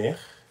te day neex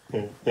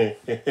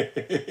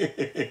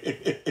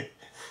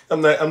am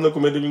na ku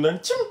may déglu naan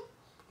cim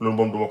loolu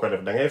moom duma ko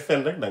def da ngay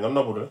fen rek da nga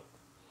nobbu la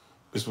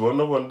bis boo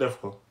nobboon def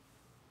ko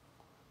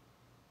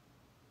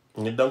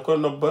nit danga ko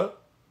nob ba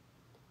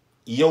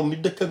yow mi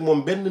dëkk ak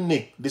moom benn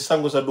néeg di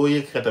sangu sa doo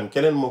yëg xetam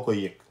keneen moo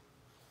koy yëg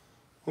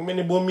mu mel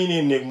ni boo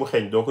miinee néeg mu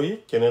xeeñ doo ko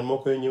yëg keneen moo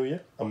koy ñëw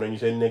yëg am na ñu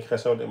seen néeg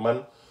xesaw de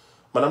man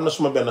am na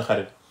suma benn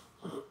xarit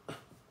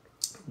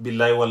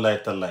billaay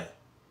wallaay tallaay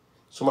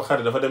suma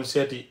xarit dafa dem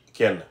seeti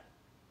kenn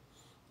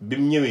bi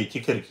mu ñëwee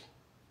ci kër gi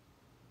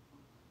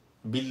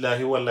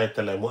billaahi wallaay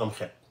tallaay mu am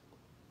xet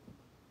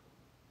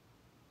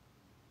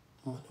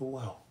ma ne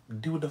waaw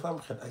diw dafa am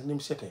xet ak ni mu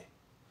setee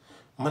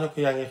ma ne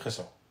ko yaa ngi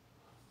xesaw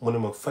mu ne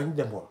ma fañ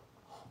demoon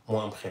moo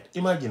am xet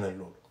imagine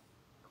loolu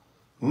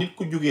nit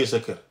ku jugee sa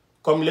kër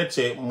comme let's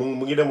say mu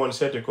ngi demoon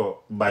seeti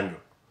ko Banjul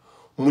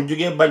mu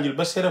jugee Banjul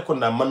ba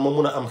Serekunda man ma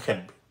mun a am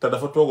xet bi te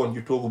dafa toogoon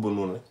ci toogu ba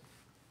noonu rek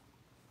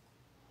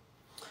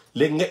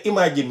léegi nga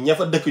imagine ña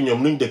fa dëkk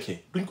ñoom nuñ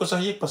dëkkee duñ ko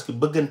sax yëg parce que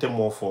bëggante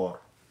moo foor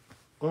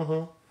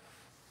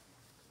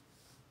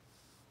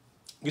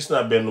gis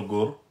naa benn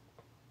góor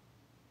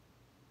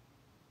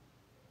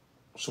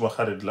suma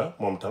xarit la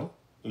moom tam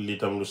lii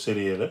tam lu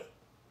sérieux la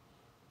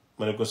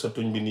ma ne ko sa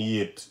tuñ bi ni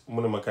yéet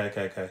mu ne ma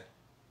kaay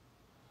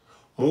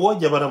mu woo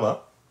jabarama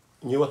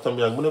ñuy waxtaan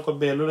bi mu ne ko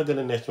bee lu la gën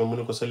a neex ci ma mu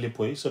ne ko sa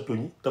lippo yi sa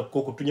tuñ te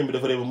kooku tuñam bi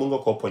dafa réew mun nga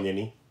koo poñe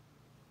nii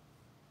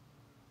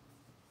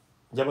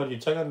jabar yu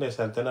caga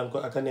ndeysaan te naan ko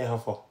ak a neex a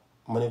fo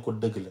ma ne ko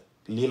dëgg la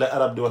lii la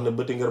arab di wax ne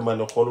bëti ngër maa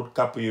ne xoolut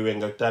kàpp yu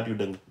weng ak taat yu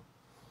dëng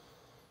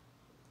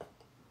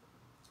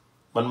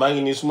man maa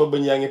ngi nii suma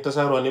bëñ yaa ngi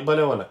tasaaroo ni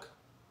bale woon ak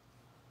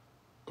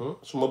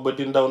suma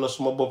bëti ndaw na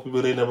suma bopp bi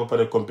rëy na ba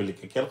pare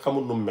compliqué kenn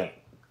xamul nu mel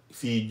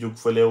fii jug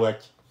fële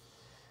wàcc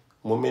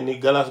mu mel ni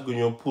galaas gu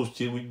ñëw puus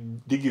ci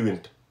diggi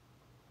wint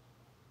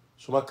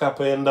suma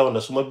kàppee ndaw na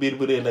suma biir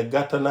bi rëy na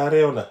gàtt naa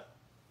réew na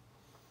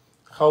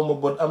xaw ma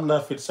bon am naa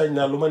fit sañ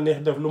naa lu ma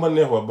neex def lu ma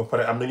neex wax ba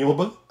pare am na ñu ma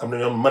bëgg am na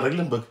ñoom man rek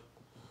leen bëgg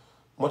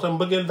moo tax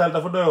mbëggeel daal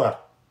dafa doy waar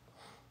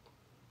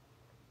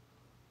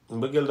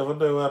mbëggeel dafa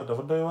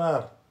doy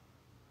waar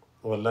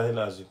wallahi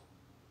lazim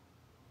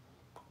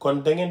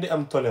kon da ngeen di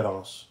am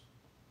tolérance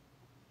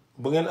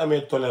bu ngeen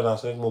amee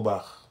tolérance rek mu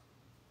baax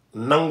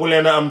nangu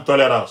leen a am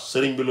tolérance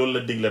sëriñ bi loolu la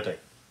digle tey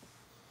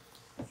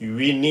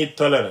we need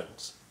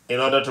tolerance in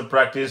order to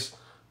practice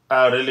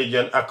our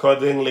religion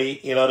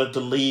accordingly, in order to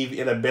live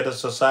in a better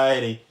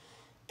society,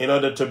 in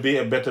order to be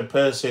a better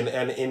person,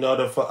 and in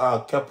order for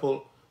our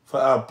couple, for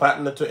our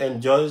partner to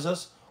enjoy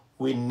us,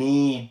 we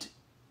need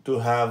to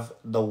have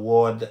the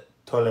word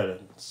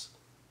tolerance.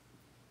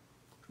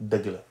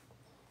 dëgg la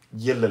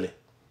jëllale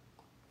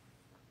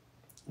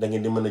da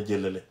ngeen di mën a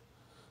jëllale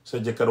sa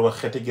jëkkër wax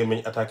xeti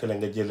gémmiñ attaqué la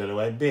nga jëllale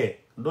waaye bee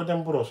doo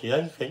dem brosse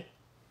yaa ngi xëy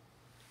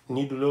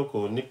nii du loo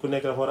ko nit ku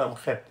nekk dafa war a am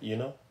xet you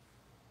know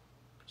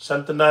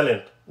sant naa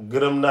leen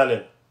gërëm naa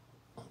leen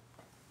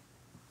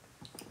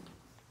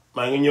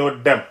maa ngi ñëw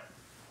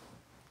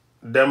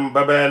dem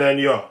ba beneen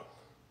yoon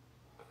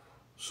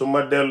su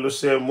ma dellu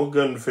see mu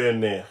gën fee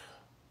neex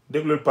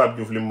déglul Pape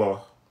Diouf li mu ma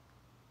wax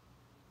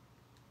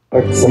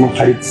ak sama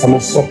xarit sama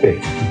soppe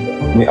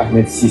muy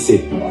Ahmed Cissé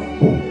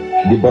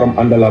di borom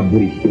àndala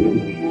buri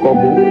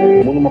kooku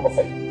mënuma ko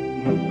fay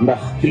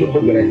ndax ci la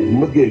bëgg rek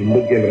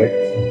mbëggeel rek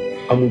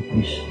amul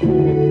prix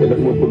te daf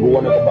ma bëgg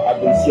wane ko ba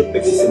àdduna si yëpp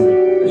rek si seen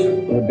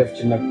mu def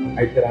ci nag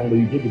ay teranga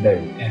yu jéggi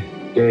dayo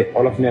te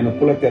olof nee na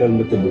ku la teral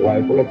nga tëdd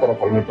waaye ku la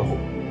toroxal nga taxu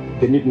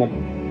te nit nag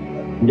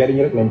njariñ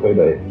rek lañ koy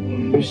doyee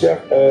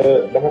Cheikh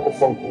dama ko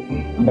fonk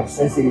ndax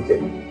sincérité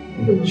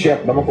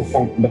Cheikh dama ko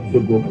fonk ndax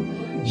dëggoo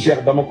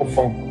Cheikh dama ko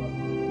fonk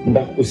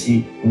ndax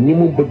aussi ni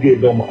mu bëggee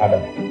doomu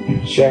aadama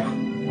Cheikh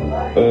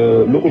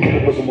lu ko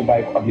jëkk bëgg mu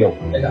bàyyi ko ak yow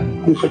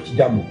kuy xëcc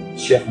jàmm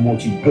Cheikh moo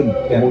ci gën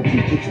moo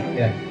ciy jiitu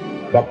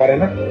ba pare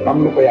nag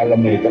am lu ko yàlla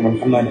may te man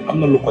xam naa ne am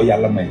na lu ko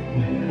yàlla may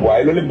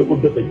waaye loolu lépp da ko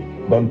dëxëj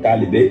doon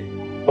taalibe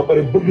ba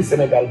pare bëgg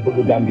Sénégal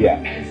bëgg Gambia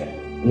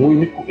muy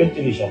nit ku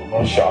intelligent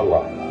macha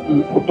allah.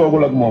 ku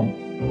toogul ak moom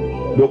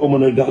doo ko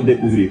mën a dax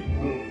découvrir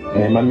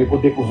mais man mi ko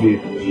découvrir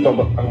toog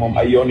ak moom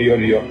ay yoon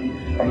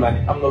xam naa ni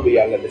am na lu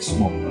yàlla def si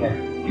moom.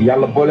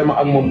 yàlla boole ma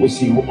ak moom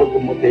aussi mu bëgg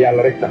ma te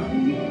yàlla rek tax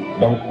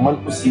donc man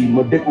aussi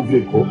ma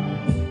découvrir ko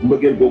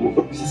mbëggeel boobu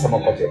ëpp si sama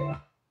côté.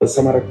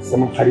 sama rek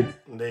sama xarit.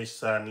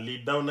 ndeysaan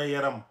lii daw na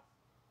yaram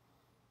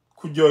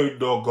ku jooy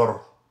doo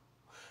gor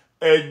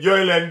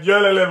jooy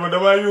leen ma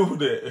damaa yuuxu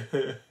de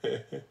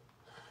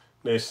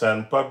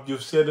ndeysaan Pape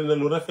Diouf seede na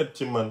lu rafet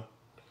ci man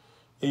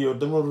yow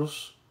dama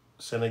rus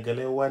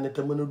sénégalais waane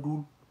te mën a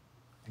duul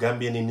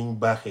Gambien ni niñ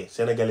baaxee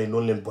sénégalais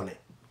noonu leen bone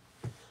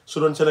su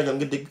doon Sénégal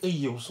nga dégg ay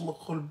yow suma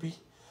xol bi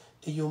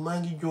ay yow maa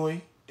ngi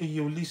jooy ay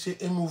yow lii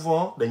c'est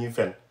émouvant dañuy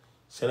fen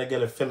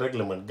sénégalais fen rek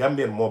la mën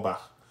Gambien moo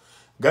baax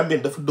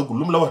Gambien dafa dëgg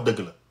lu mu la wax dëgg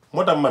la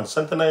moo tax man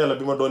sant naa yàlla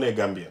bi ma doonee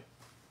Gambien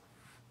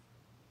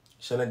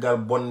Sénégal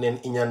bon neen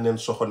iñaan neen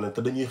soxor neen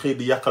te dañuy xëy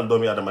di yàqal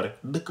doomu aadama rek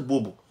dëkk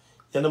boobu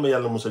yal na ma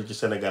yàlla musal ci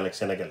Sénégal ak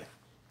sénégalais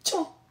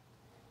ciao.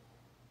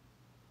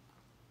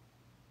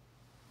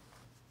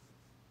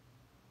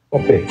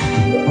 oppe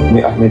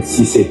muy Ahmed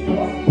Cissé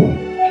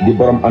di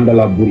borom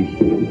àndala buri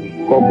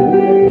kooku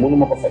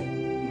mënuma ko fay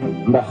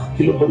ndax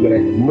ki la bëgg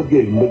rek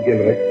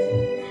mbëggeel rek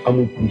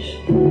amul prix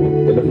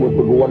te daf ma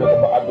bëgg wane ko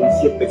ba àdduna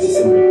si yëpp rek si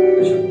seen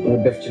mu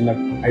def ci nag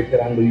ay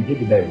teranga yu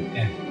jéggi dayo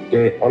te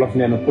olof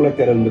nee na ku la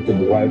teral nga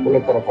tëdd waaye ku la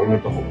toroxal nga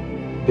taxu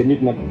te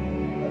nit nag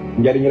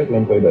njariñ rek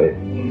lañ koy doyee.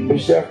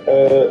 Cheikh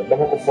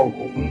dama ko fonk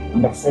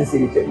ndax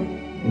sincérité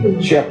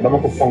Cheikh dama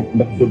ko fonk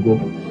ndax dëggoo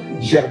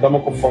Cheikh dama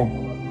ko fonk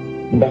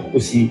ndax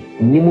aussi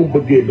ni mu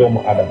bëggee doomu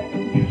aadama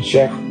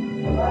Cheikh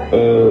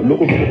lu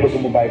ko dugg bëgg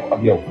mu bàyyi ko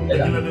ak yow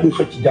kuy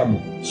xëcc jàmm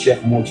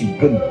Cheikh moo ci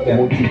gën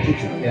moo ci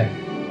jiitu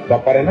ba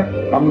pare nag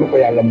am lu ko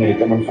yàlla may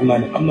te man xam naa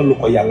ne am na lu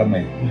ko yàlla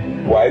may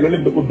waaye loolu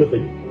lépp da ko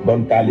dëxëñ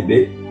doon taalibe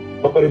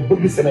ba pare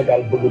bëgg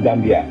Sénégal bëgg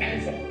Gambia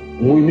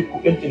muy nit ku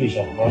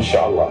intelligent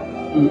macha allah.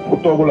 ku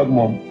toogul ak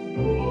moom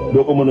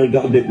doo ko mën a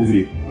dax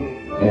découvrir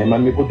mais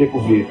man mi ko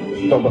découvrir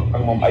toog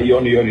ak moom ay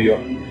yoon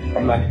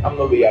xam naa ni am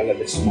na lu yàlla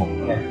def si moom.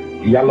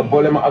 yàlla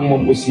boole ma ak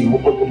moom aussi mu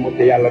bëgg ma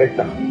te yàlla rek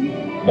tax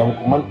donc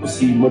man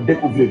aussi ma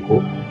découvrir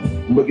ko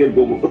mbëggeel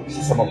boobu ëpp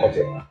si sama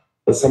côté.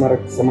 sama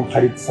rek sama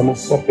xarit sama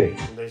soppe.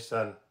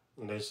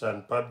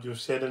 ndeysaan Pape Diouf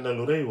seede na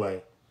lu rëy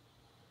waaye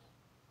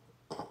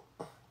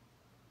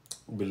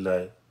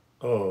billaay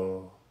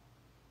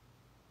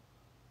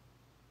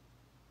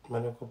ma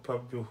ne ko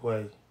Pape Diouf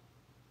waaye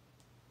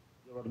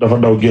dafa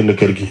daw génn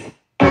kër gi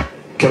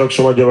keroog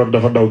suma jabar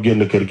dafa daw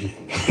génn kër gi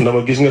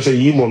dama gis nga sa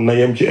yii moom na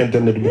yem ci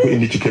internet bu ko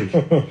indi ci kër gi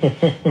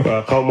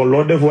waaw xaw ma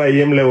loo def waaye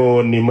yem le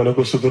woon nii ma ne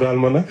ko suturaal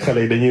ma nag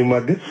xale yi dañuy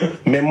màgg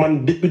mais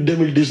man depuis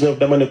 2019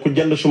 dama ne ku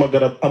jënd suma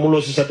garab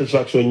amuloo si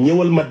satisfaction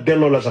ñëwal ma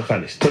delloo la sa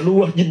xaalis te lu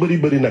wax ji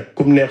bëri nag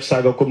kum neex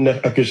saaga kum neex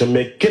accusé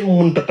mais kenn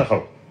mënta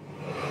taxaw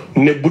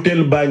ne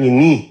butéel baa ngi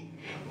nii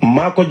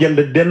maa ko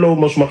jënd delloo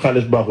ma suma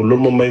xaalis baaxul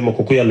loolu moom may ma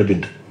ko ku yàlla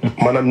bind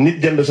maanaam nit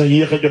jënd sax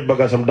yéex a jot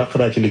bagaasam dàq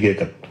naa ci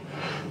liggéeykat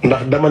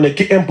ndax dama ne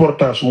ki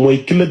importance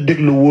mooy ki la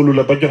déglu wóolu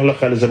la ba jox la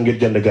xaalisam ngir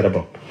jënd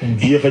garabam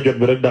yéex a jot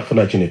bi rek dàq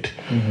naa ci nit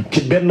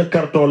ci benn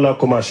carton laa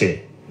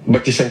commencé ba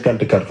ci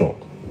 50 carton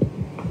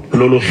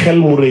loolu xel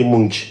mu rëy mu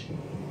ngi ci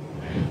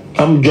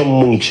am jom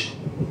mu ngi ci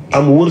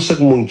am wërsëg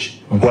mu ngi ci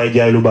waaye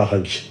jaay lu baax a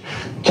ngi ci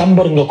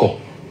càmbar nga ko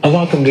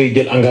avant que ngay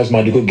jël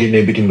engagement di ko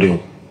génnee bitim réew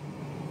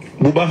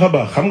bu baax a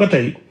baax xam nga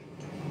tey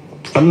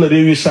am na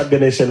réew yu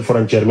sàgganee seen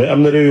frontière mais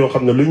am na réew yoo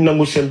xam ne luñ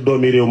nangu seen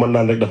doomi réew mën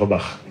naan rek dafa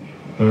baax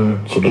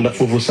surtout ndax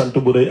foofu sant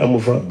bu rëy amu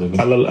fa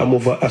alal amu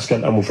fa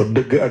askan amu fa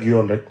dëgg ak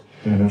yoon rek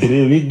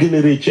réew yi gën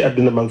a rëy ci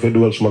àddina maa ngi fay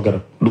dugal suma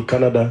garab du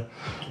Canada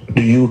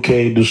du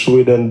UK du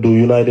Sweden du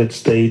United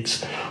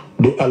States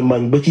du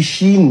Allemagne ba ci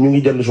Chine ñu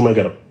ngi jënd suma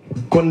garab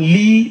kon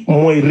lii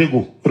mooy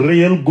régu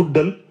rëyal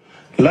guddal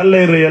lan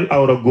lay rëyal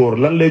awra góor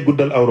lan lay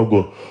guddal awra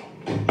góor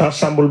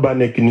ensemble baa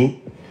nekk nii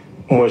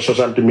mooy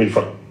 60 000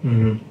 francs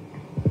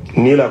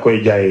nii laa koy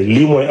jaayee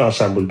lii mooy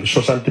ensemble bi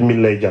 60 000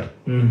 lay jar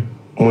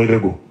mooy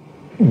régu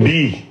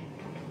bii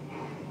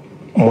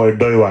mooy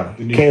doy waar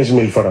 15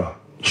 000 francs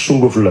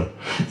sunguf la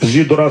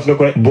jus d'orange nga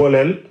koy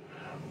booleel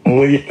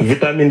muy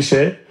vitamine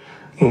C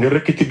nga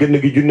rëkk ci gën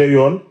gi junne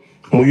yoon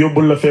mu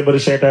yóbbul la feebari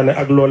seytaane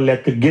ak loo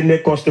lekk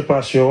génne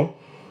constipation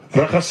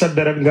raxas sa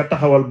deret nga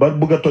taxawal ba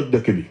bëgg a toj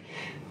dëkk bi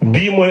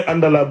bii mooy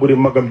àndalaa buri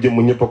magam jëmm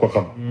ñëpp a ko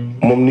xam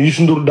moom ni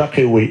Youssou Ndour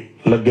dàqee wëy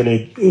la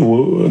gënee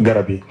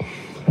garab yi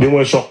bi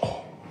mooy soq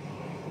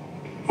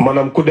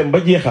maanaam ku dem ba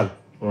jeexal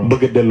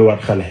bëgg a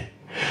delluwaat xale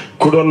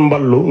ku doon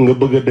mballu nga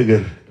bëgg a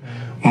dëgër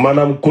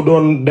maanaam ku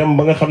doon dem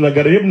ba nga xam ne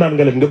garab yëpp naan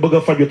nga leen nga bëgg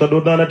a faju te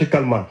doo naanati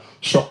calmant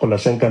soq la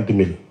 50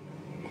 000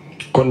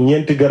 kon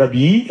ñeenti garab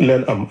yi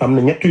leen am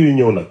na ñett yu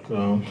ñëw nag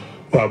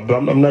waaw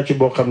am naa ci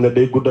boo xam ne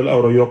day guddal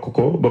awra yokk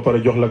ko ba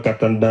pare jox la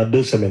kàttan dans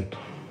 2 semaines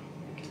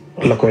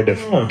la koy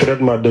def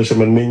traitement 2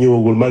 semaines mais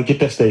ñëwagul maa ngi ci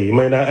testé yi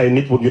may naa ay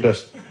nit pour ñu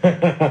test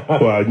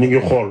waaw ñu ngi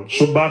xool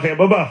su baaxee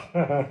ba baax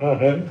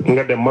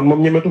nga dem man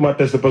moom ñemetuma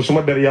testé parce que su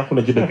ma der yàqu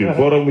na ci dëkk bi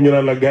forom bu ñu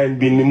naan la gaañ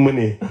bii ni mu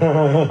mënee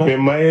mais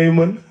maa yey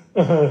mën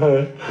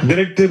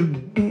directeur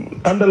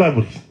àndalaa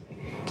buri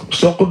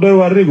soq doy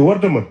waar réegu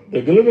warta man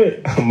dëgg la de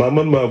maa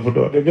man maa fu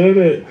doon dëgg la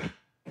de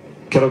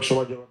keroog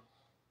suma jabar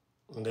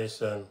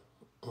ndeysaan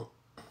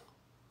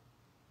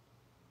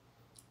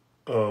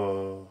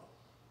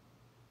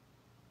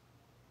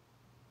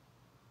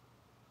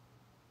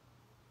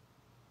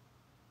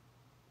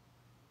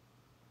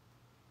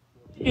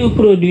diw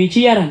produit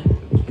ci yaram.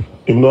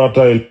 Ibnu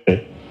Atayil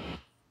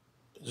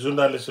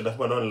journaliste daf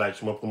ma doon laaj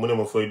suma mu ne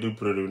ma fooy diw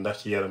produit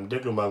ndax ci yaram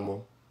déglu ma ak moom.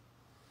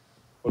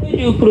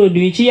 diw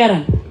produit ci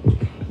yaram.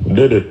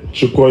 déedéet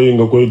ci kooy yi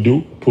nga koy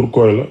diw pour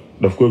kooy la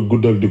daf koy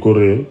guddal di ko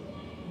réyal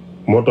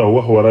moo tax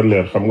wax war a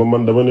leer xam nga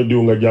man dama ne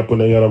diw nga jàpp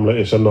ne yaram la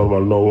et c'est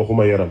normal non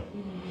waxuma yaram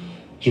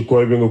ci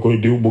kooy bi nga koy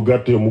diw bu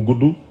gàttee mu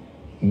gudd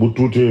bu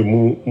tuutee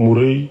mu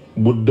rëy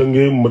bu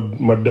dëngee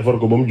ma defar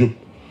ko ba mu jub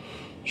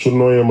su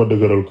nooyee ma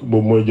dëgëral ko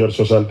boobu mooy jar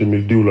 60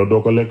 000 diw la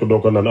doo ko lekk doo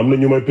ko naan am na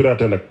ñu may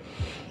piraté nag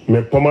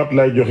mais pommade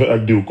lay joxe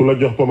ak diw ku la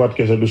jox pommade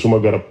kese du suma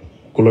garab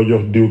ku la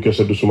jox diw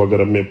kese du suma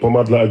garab mais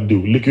pommade la ak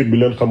diw liquide bi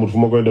leen xamul fu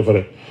ma koy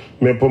defaree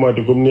mais pommade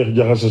yi comme neex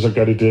jaxase sa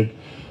karité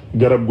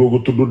garab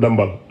googu tudd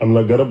dambal am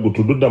na garab gu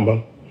tudd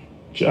dambal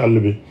ci àll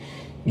bi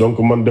donc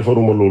man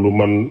defaruma loolu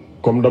man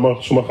comme dama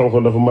suma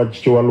xam-xam dafa màcc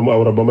ci wàllum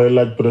awra ba may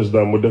laaj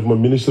président mu def ma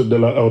ministre de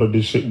la awra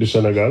du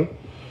Sénégal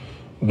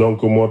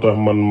donc moo tax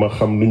man ma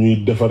xam lu ñuy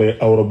defaree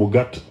awra bu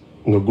gàtt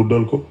nga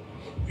guddal ko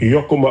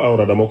yokk ma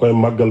awra dama koy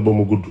màggal ba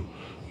mu gudd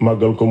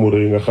màggal ko mu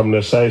rëy nga xam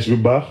ne size bi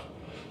baax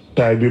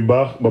taay bi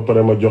baax ba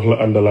pare ma jox la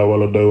àndalaa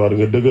wala doy waar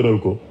nga dëgëral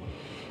ko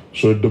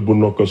sooy dëbb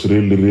nokkas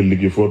réel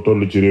gi foo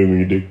toll ci réew mi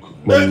ñu dégg ko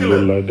man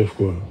loolu laa def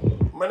quoi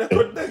ma ne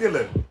ko dëgg la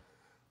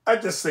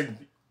aca sëñ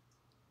bi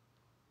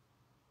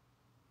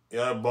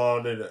yaa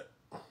bon de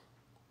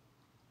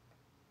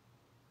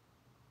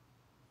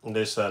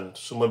ndeysaan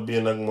suma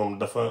bii nag moom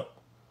dafa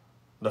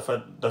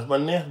ma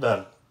neex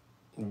daal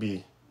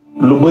bii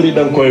lu bëri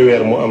danga koy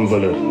weer mu am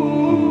valeur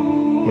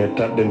mais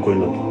taat dañ koy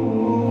nëbb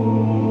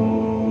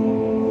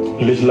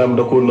l'islam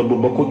da ko nëbb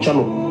ba ku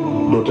canu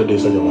doo tëddee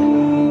sa jabar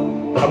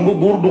xam nga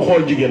buur du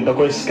xool jigéen da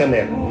koy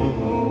scanner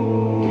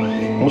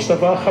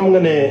Moustapha xam nga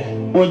ne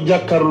boo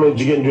jàkkaarloo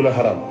jigéen ju la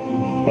xaraam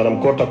maanaam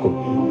koo takkul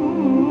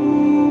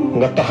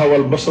nga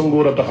taxawal ba sa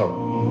nguur a taxaw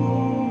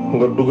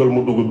nga dugal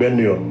mu dugg benn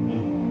yoon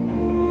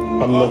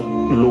am na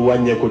lu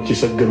wàññeeku ci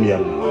sa gëm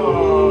yàlla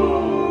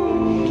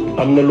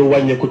am na lu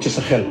wàññeeku ci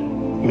sa xel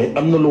mais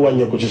am na lu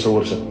wàññeeku ci sa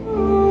wërsëg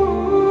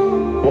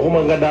waxuma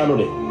nga daanu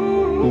de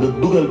nga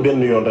dugal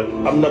benn yoon rek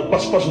am na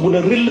pas-pas bu ne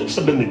rill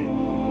sa dënn bi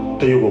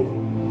te yëgoo ko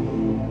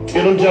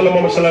yonent yàlla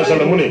Muhammad sallallahu alayhi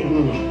wasallam mu ne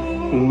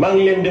maa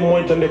ngi leen di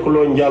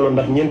moytandikuloo njaalo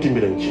ndax ñeenti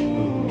mbirañ ci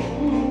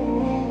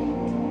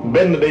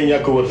benn day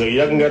ñàkk wërsëg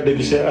yàgg nga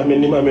dégg see amee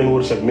ni mu ameen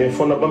wërsëg mais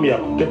fo na ba mu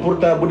yàqu te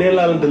pourtant bu dee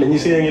laalante la ñi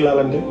see ngi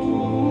laalante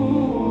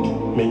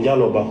mais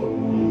njaaloo baaxul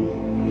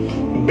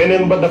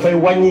beneen ba dafay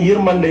wàññi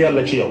yërmande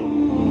yàlla ci yow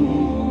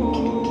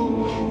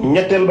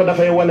ñetteel ba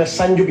dafay wane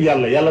sànjub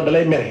yàlla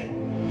dalay mere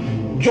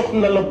jox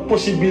na la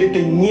possibilité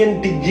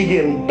ñeenti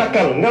jigéen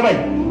takkal nga bañ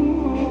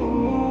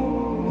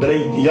dalay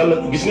yàlla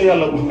gis nga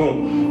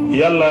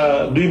yàlla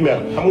duy mer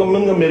xam nga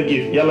mën nga mer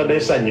giif yàlla day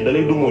sàññi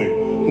dalay du mooyu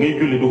ngay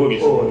julli du ko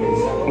gis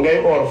ngay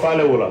or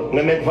faalewu la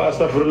nga nekk fa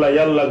astafirullah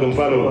yàlla laa gëm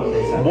faalewu la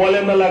boole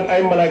na la ak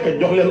ay malaaka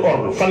jox leen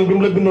ordre fan bi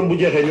mu la bindoon bu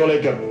jeexee ñoo lay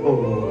kër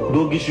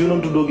doo gis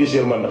yonantu doo gis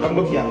yërmande xam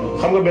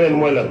nga beneen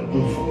mooy lan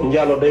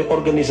njaalo day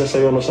organiser sa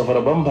yoonu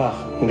safara ba mu baax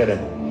nga dem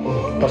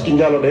parce que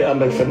njaalo day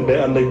ànd ak fen day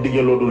ànd ak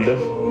diggaloo dul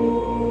def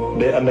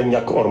day ànd ak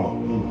ñàkk orma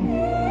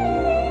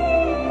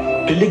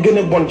te li gën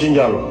a bon ci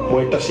njaalo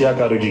mooy tas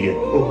yaakaaru jigéen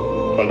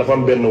wala dafa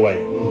am benn waay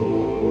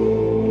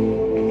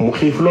mu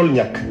xiif loolu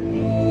ñàkk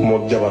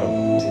mook jabaram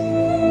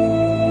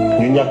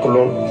ñu ñàkk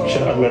lool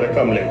Cheikh Ahmed rek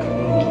am lekk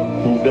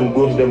ñu dem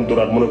gauche dem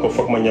droite mu ne ko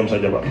foog ma ñam sa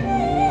jabar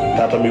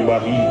taatam yu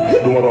baax yi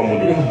du ma romb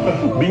nii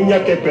biñ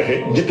ñàkkee pexe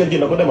jëkkër ji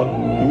na ko demal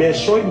mais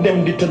sooy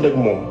dem di tëdd ak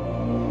moom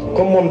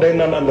comme moom day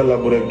naan àndala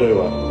bu rek doy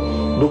waar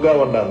du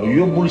gaaw a daanu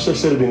yóbbul sa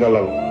sër bi nga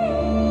lal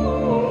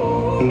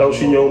ndaw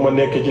si ñëw ma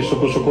nekk ci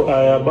suku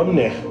aaya ba mu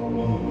neex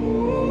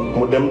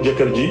mu dem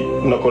jëkkër ji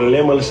na ko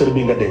leemal sër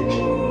bi nga denc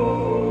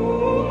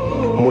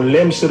mu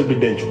leem sër bi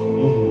denc ko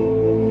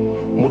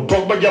mu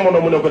toog ba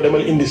jamono mu ne ko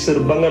demal indi sër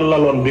ba nga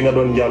laloon bi nga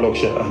doon njaaloog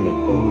Cheikh Ahmed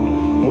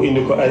mu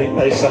indi ko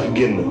ay sax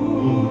génn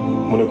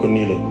mu ne ko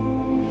nii la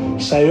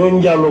saa yoo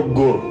njaaloog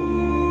góor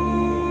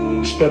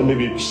sperme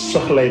bi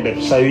sax lay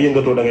def saa yu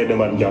yëngatoo da ngay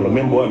demaat njaalo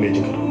même boo amee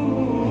jëkkër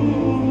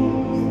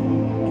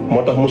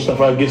moo tax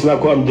Moustapha gis naa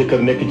ko am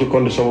jëkkër nekk ci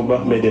condition bu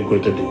baax mais den koy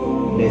tëddee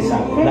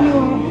ndeysaan ndax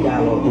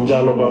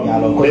njaalo ba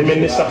day mel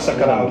ni sax sa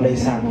kanam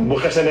bu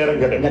xesenee rek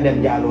nga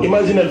dem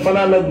imaginel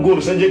fanaan ak góor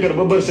sa jëkkër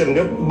ba bër seen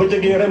nga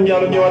bëccëg gi nga dem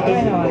njaalo ñëwaat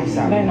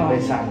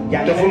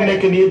te fu mu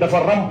nekk nii dafa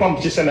rampam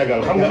ci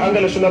Sénégal xam nga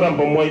angale su ne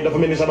rampam mooy dafa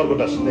mel ni sabar bu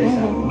tas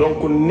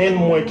donc neen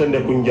mooy te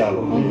ndeku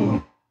njaalo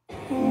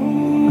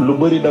lu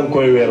bëri da nga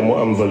koy weer mu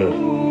am valeur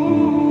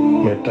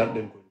mais taat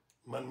den koy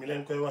man mi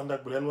leen koy wax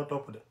nag bu leen ma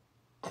topp de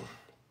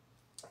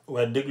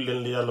waaye déglu leen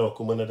li yàlla wax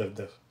ku mën a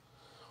def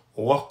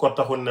wax ko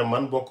taxul ne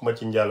man bokkuma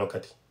ci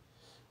njaalokat yi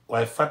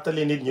waaye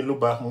fàttali nit ñi lu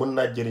baax mën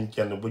naa jëriñ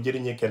kenn bu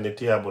jëriñee kenn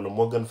tiyaaba la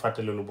moo gën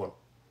fàttali lu bon.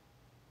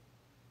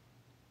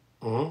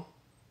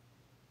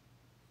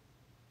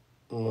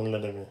 noonu la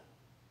demee.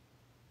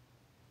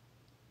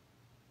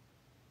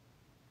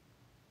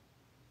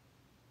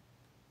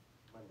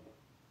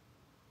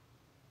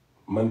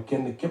 man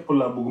kenn képp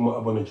laa bëgguma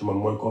abonné ci man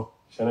mooy ko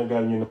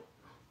Sénégal ñu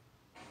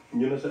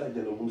ne sa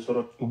àjjana bu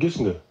soro. gis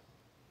nga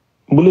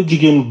bu la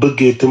jigéen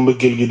bëggee te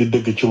mbëggeel gi di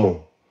dëgg ci moom.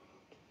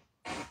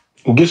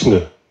 gis nga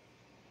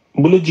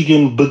bu la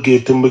jigéen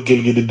bëggee te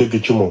mbëggeel gi di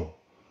dëgg ci moom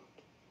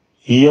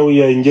yow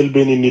yaay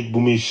njëlbeeni nit bu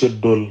muy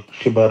seddool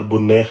xibaar bu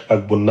neex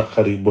ak bu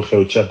naqari bu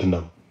xew ci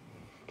àddinaam.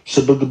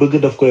 sa bëgg-bëgg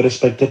daf koy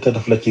respecté te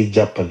daf la ciy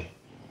jàppale,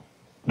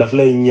 daf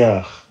lay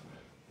ñaax,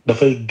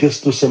 dafay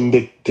gëstu sa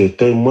mbégte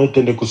tey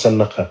moytandiku sa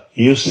naqar.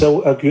 yu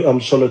sew ak yu am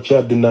solo ci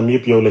àddinaam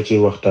yépp yow la ciy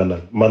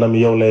waxtaanal, maanaam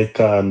yow lay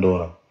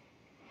kaandooram.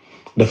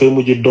 dafay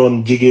mujj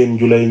doon jigéen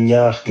ju lay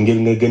ñaax ngir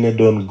nga gën a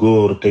doon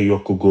góor te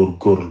yokk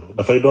góorlu.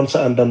 dafay doon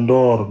sa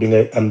àndandoor bi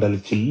ngay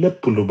àndal ci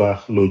lépp lu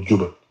baax loo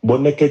jubal. boo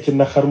nekkee ci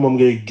naqar moom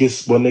ngay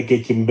gis, boo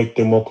nekkee ci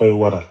mbégte moo koy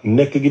waral.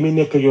 nekk gi muy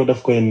nekk yow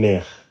daf koy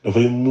neex,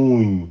 dafay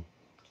muuñ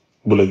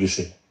bu la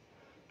gisee,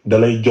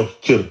 dalay jox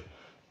cër,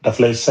 daf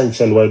lay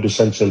sañsel waaye du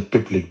sañsel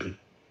public bi.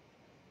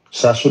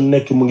 saa su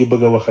nekk mu ngi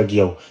bëgg a wax ak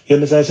yow.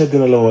 yenn saa seet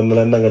dina la woon na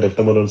la nanga def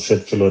dama doon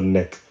seet ci loolu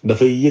nekk.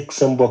 dafay yëg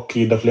sa mbokk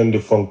yi, daf leen di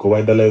fonk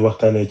waaye dalay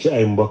waxtaanee ci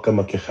ay mbokkam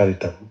ak i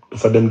xaritam.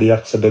 dafa dem di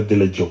yàq sa der di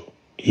la jóg.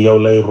 yow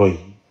lay roy,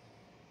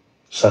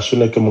 saa su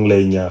nekk mu ngi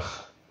lay ñaax,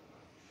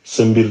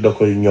 sa mbir da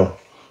koy ñor.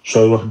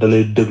 sooy wax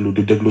dalay déglu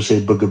di déglu say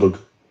bëgg-bëgg.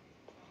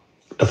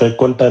 dafay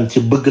kontaan ci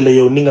bëgg la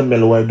yow ni nga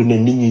mel waaye du ne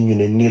nit ñi ñu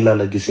ne nii laa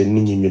la gisee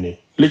nit ñi ñu ne.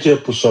 li ci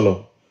ëpp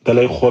solo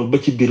dalay xool ba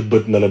ci biir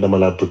bët na la dama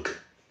laa bëgg.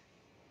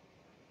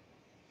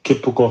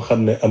 képp koo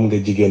xam ne am nga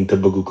jigéen te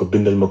bëgg ko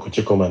bindal ma ko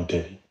ci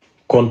commentaire yi.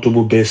 compte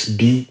bu bees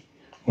bii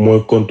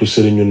mooy compte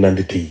sëriñu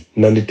nandite yi.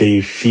 nandite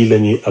yi fii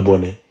lañuy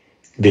abonné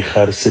di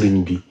xaar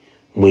sëriñ bi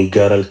muy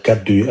gaaral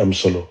kàddu yu am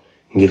solo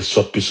ngir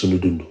soppi suñu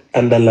dund.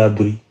 àndalaa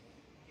buri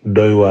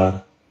doy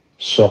waar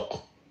soq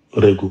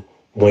régu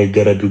mooy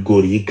garabi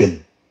góor yi gën.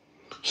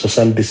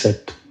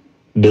 77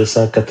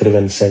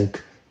 285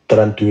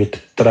 38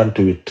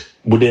 38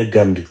 bu dee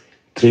Gambie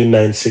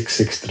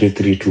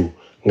 3966332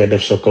 nga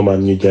def sa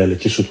commande ñu jaay la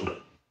ci sutura.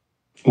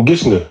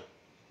 gis nga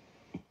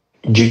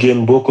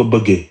jigéen boo ko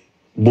bëggee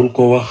bul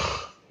ko wax,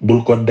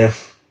 bul ko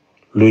def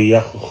luy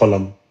yàqu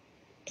xolam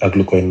ak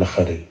lu koy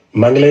naxaril.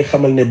 maa ngi lay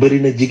xamal ne bari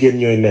na jigéen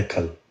ñooy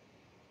nekkal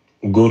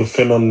góor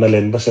fenoon na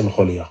leen ba seen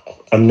xol yàqu,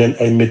 am neen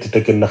ay métit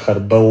ak naxar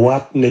ba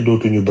waat ne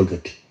dootuñu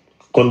bëggati.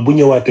 kon bu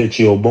ñëwaatee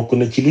ci yow bokk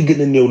na ci li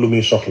gën a néew lu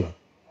muy soxla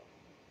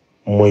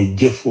mooy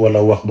jëf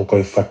wala wax bu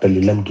koy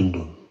fàttali lam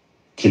dundoon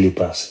ci li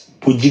paase.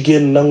 bu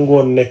jigéen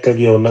nangoo nekk ak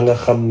yow na nga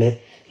xam ne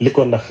li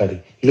ko naxari,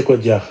 li ko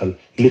jaaxal,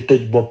 li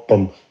tëj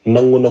boppam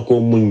nangu na ko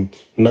muñ,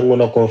 nangu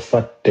na ko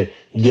fàtte,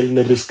 jël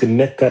na risque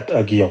nekkaat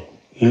ak yow.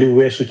 li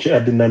weesu ci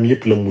àddinaam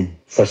yépp la muñ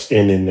fas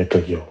yéene nekk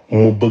ak yow.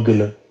 mu bëgg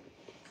la,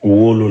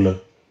 wóolu la,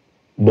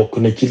 bokk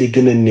na ci li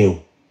gën a néew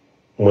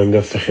mooy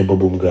nga fexe ba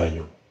bum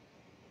gaañu.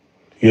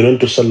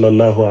 yonentu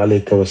sallallahu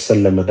alayhi wa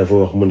sallam dafa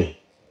wax mu ne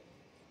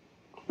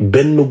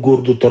benn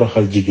góor du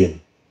toroxal jigéen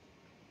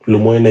lu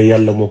mooy ne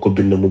yàlla moo ko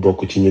bind mu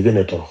bokk ci ñi gën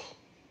a torox.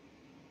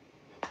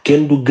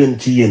 kenn du gën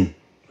ci yéen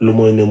lu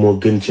mooy ne moo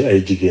gën ci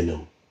ay jigéenam.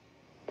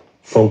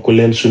 fonk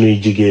leen sunuy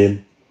jigéen,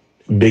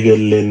 bégal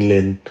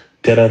leen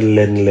teral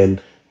leen.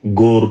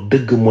 góor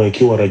dëgg mooy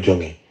ki war a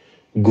jonge,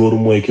 góor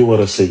mooy ki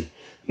war a sëy,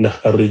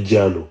 ndax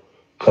ar-rijaalu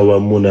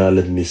qawwaamuuna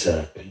ala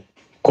nisaa.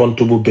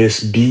 compte bu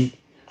bees bii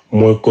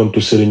mooy compte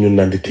sëriñu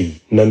nandite yi.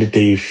 nandite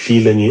yi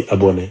fii lañuy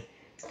abonné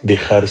di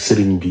xaar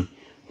sëriñ bi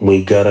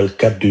muy gaaral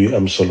kàddu yu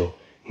am solo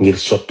ngir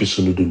soppi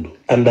suñu dund.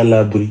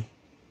 àndalaa buri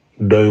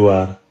doy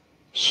waar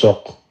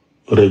soq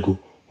régu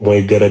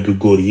mooy garabi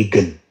góor yi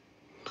gën.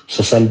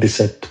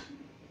 77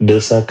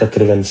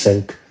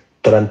 285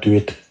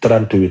 38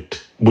 38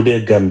 bu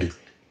dee Gambie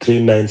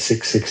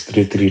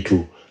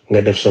 3966332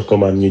 nga def sa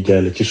commande ñu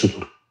jaay la ci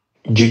sutur.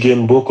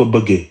 jigéen boo ko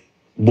bëggee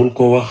bul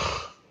ko wax,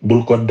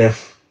 bul ko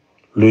def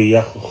luy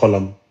yàqu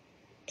xolam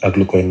ak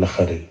lu koy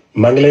naxaril.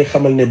 maa ngi lay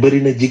xamal ne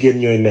bari na jigéen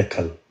ñooy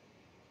nekkal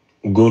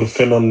góor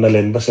fenoon na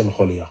leen ba seen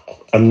xol yàqu,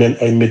 am neen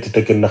ay métit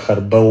ak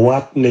naxar ba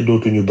waat ne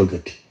dootuñu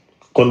bëggati.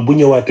 kon bu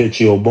ñëwaatee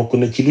ci yow bokk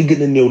na ci li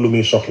gën a néew lu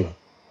muy soxla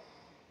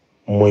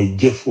mooy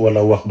jëf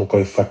wala wax bu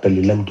koy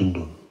fàttali lam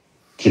dundoon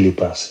ci li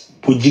paase.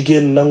 bu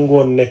jigéen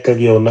nangoo nekk ak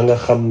yow na nga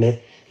xam ne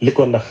li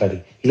ko naxari,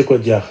 li ko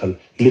jaaxal,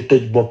 li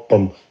tëj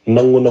boppam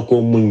nangu na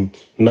ko muñ,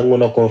 nangu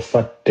na ko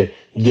fàtte,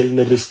 jël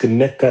na risque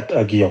nekkaat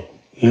ak yow.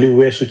 li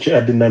weesu ci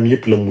àddinaam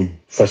yépp la muñ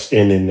fas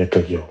yéene nekk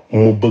ak yow.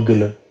 mu bëgg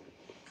la,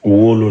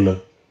 wóolu la,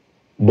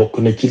 bokk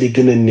na ci li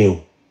gën a néew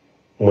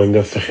mooy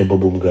nga fexe ba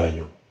bum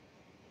gaañu.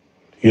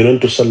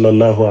 yonentu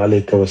sallallahu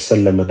alayhi wa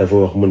sallam dafa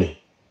wax mu ne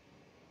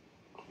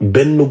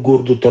benn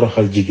góor du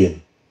toroxal jigéen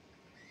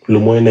lu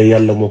mooy ne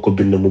yàlla moo ko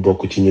bind mu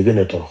bokk ci ñi gën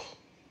a torox.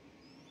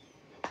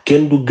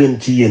 kenn du gën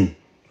ci yéen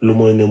lu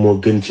mooy ne moo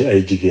gën ci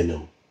ay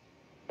jigéenam.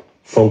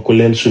 fonk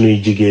leen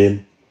sunuy jigéen,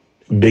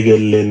 bégal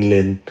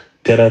leen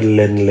teral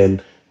leen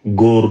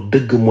góor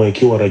dëgg mooy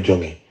ki war a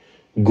jonge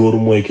góor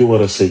mooy ki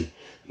war a sëy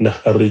ndax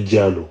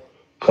ar-rijaalu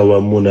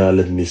qawwaamuuna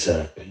ala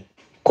nisaa.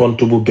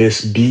 compte bu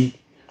bees bii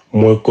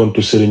mooy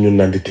compte sëriñu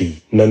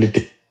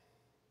nandite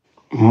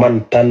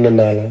man tànn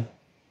naa la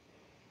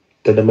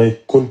te damay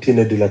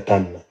continuer di la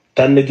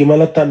tànn gi ma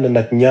la tànn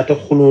nag ñaata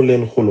xuloo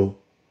leen xuloo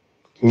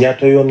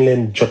ñaata yoon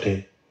leen jote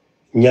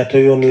ñaata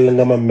yoon la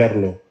nga ma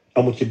merloo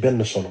amu ci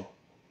benn solo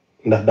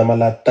ndax dama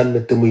laa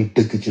tànn te muy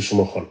dëgg ci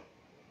suma xol.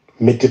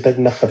 mettit ak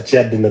naqar ci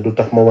àddina du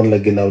tax ma wan la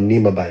ginnaaw nii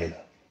ma bàyyi la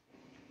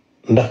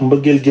ndax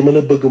mbëggeel gi ma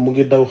la bëgg mu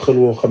ngi daw xel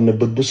woo xam ne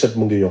bët bu set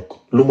mu ngi yokk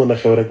lu mën a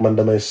xew rek man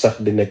damay sax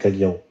di nekk ak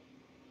yow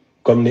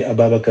comme ni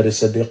Ababakar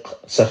Sadiq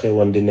saxe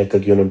woon di nekk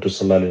ak yonantu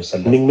sallallahu alayhi wa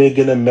sallam. ni may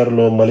gën a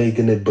merloo ma lay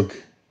gën a bëgg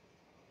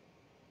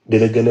di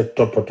la gën a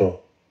toppatoo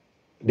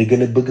di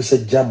gën a bëgg sa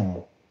jàmm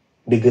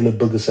di gën a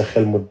bëgg sa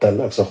xel mu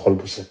dal ak sa xol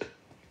bu set.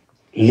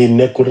 lii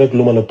nekkul rek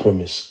lu ma la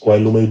promise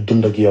waaye lu may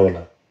dund ak yow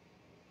la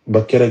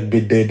ba keroog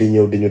bi dee di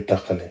ñëw di ñu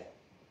tàqale.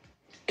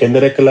 kenn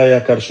rek laa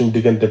yaakaar suñ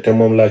diggante te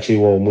moom laa ciy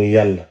woow muy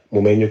yàlla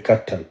mu may ñu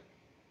kàttan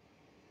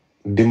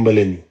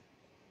dimbale ñu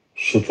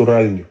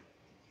suturaal ñu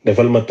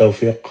defal ma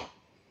tawfiq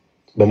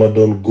ba ma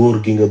doon góor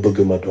gi nga bëgg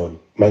ma doon.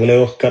 maa ngi lay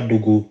wax kàddu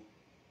gu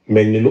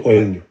mel ni lu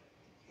oyal ñu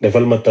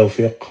defal ma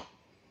tawfiq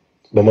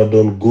ba ma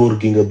doon góor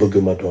gi nga bëgg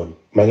ma doon.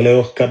 maa ngi lay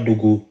wax kàddu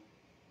gu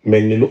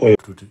mel ni lu oyal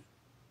tuuti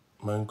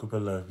maa ngi coupé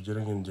live bi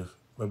jërë ngeen jëf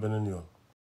ba beneen yoon.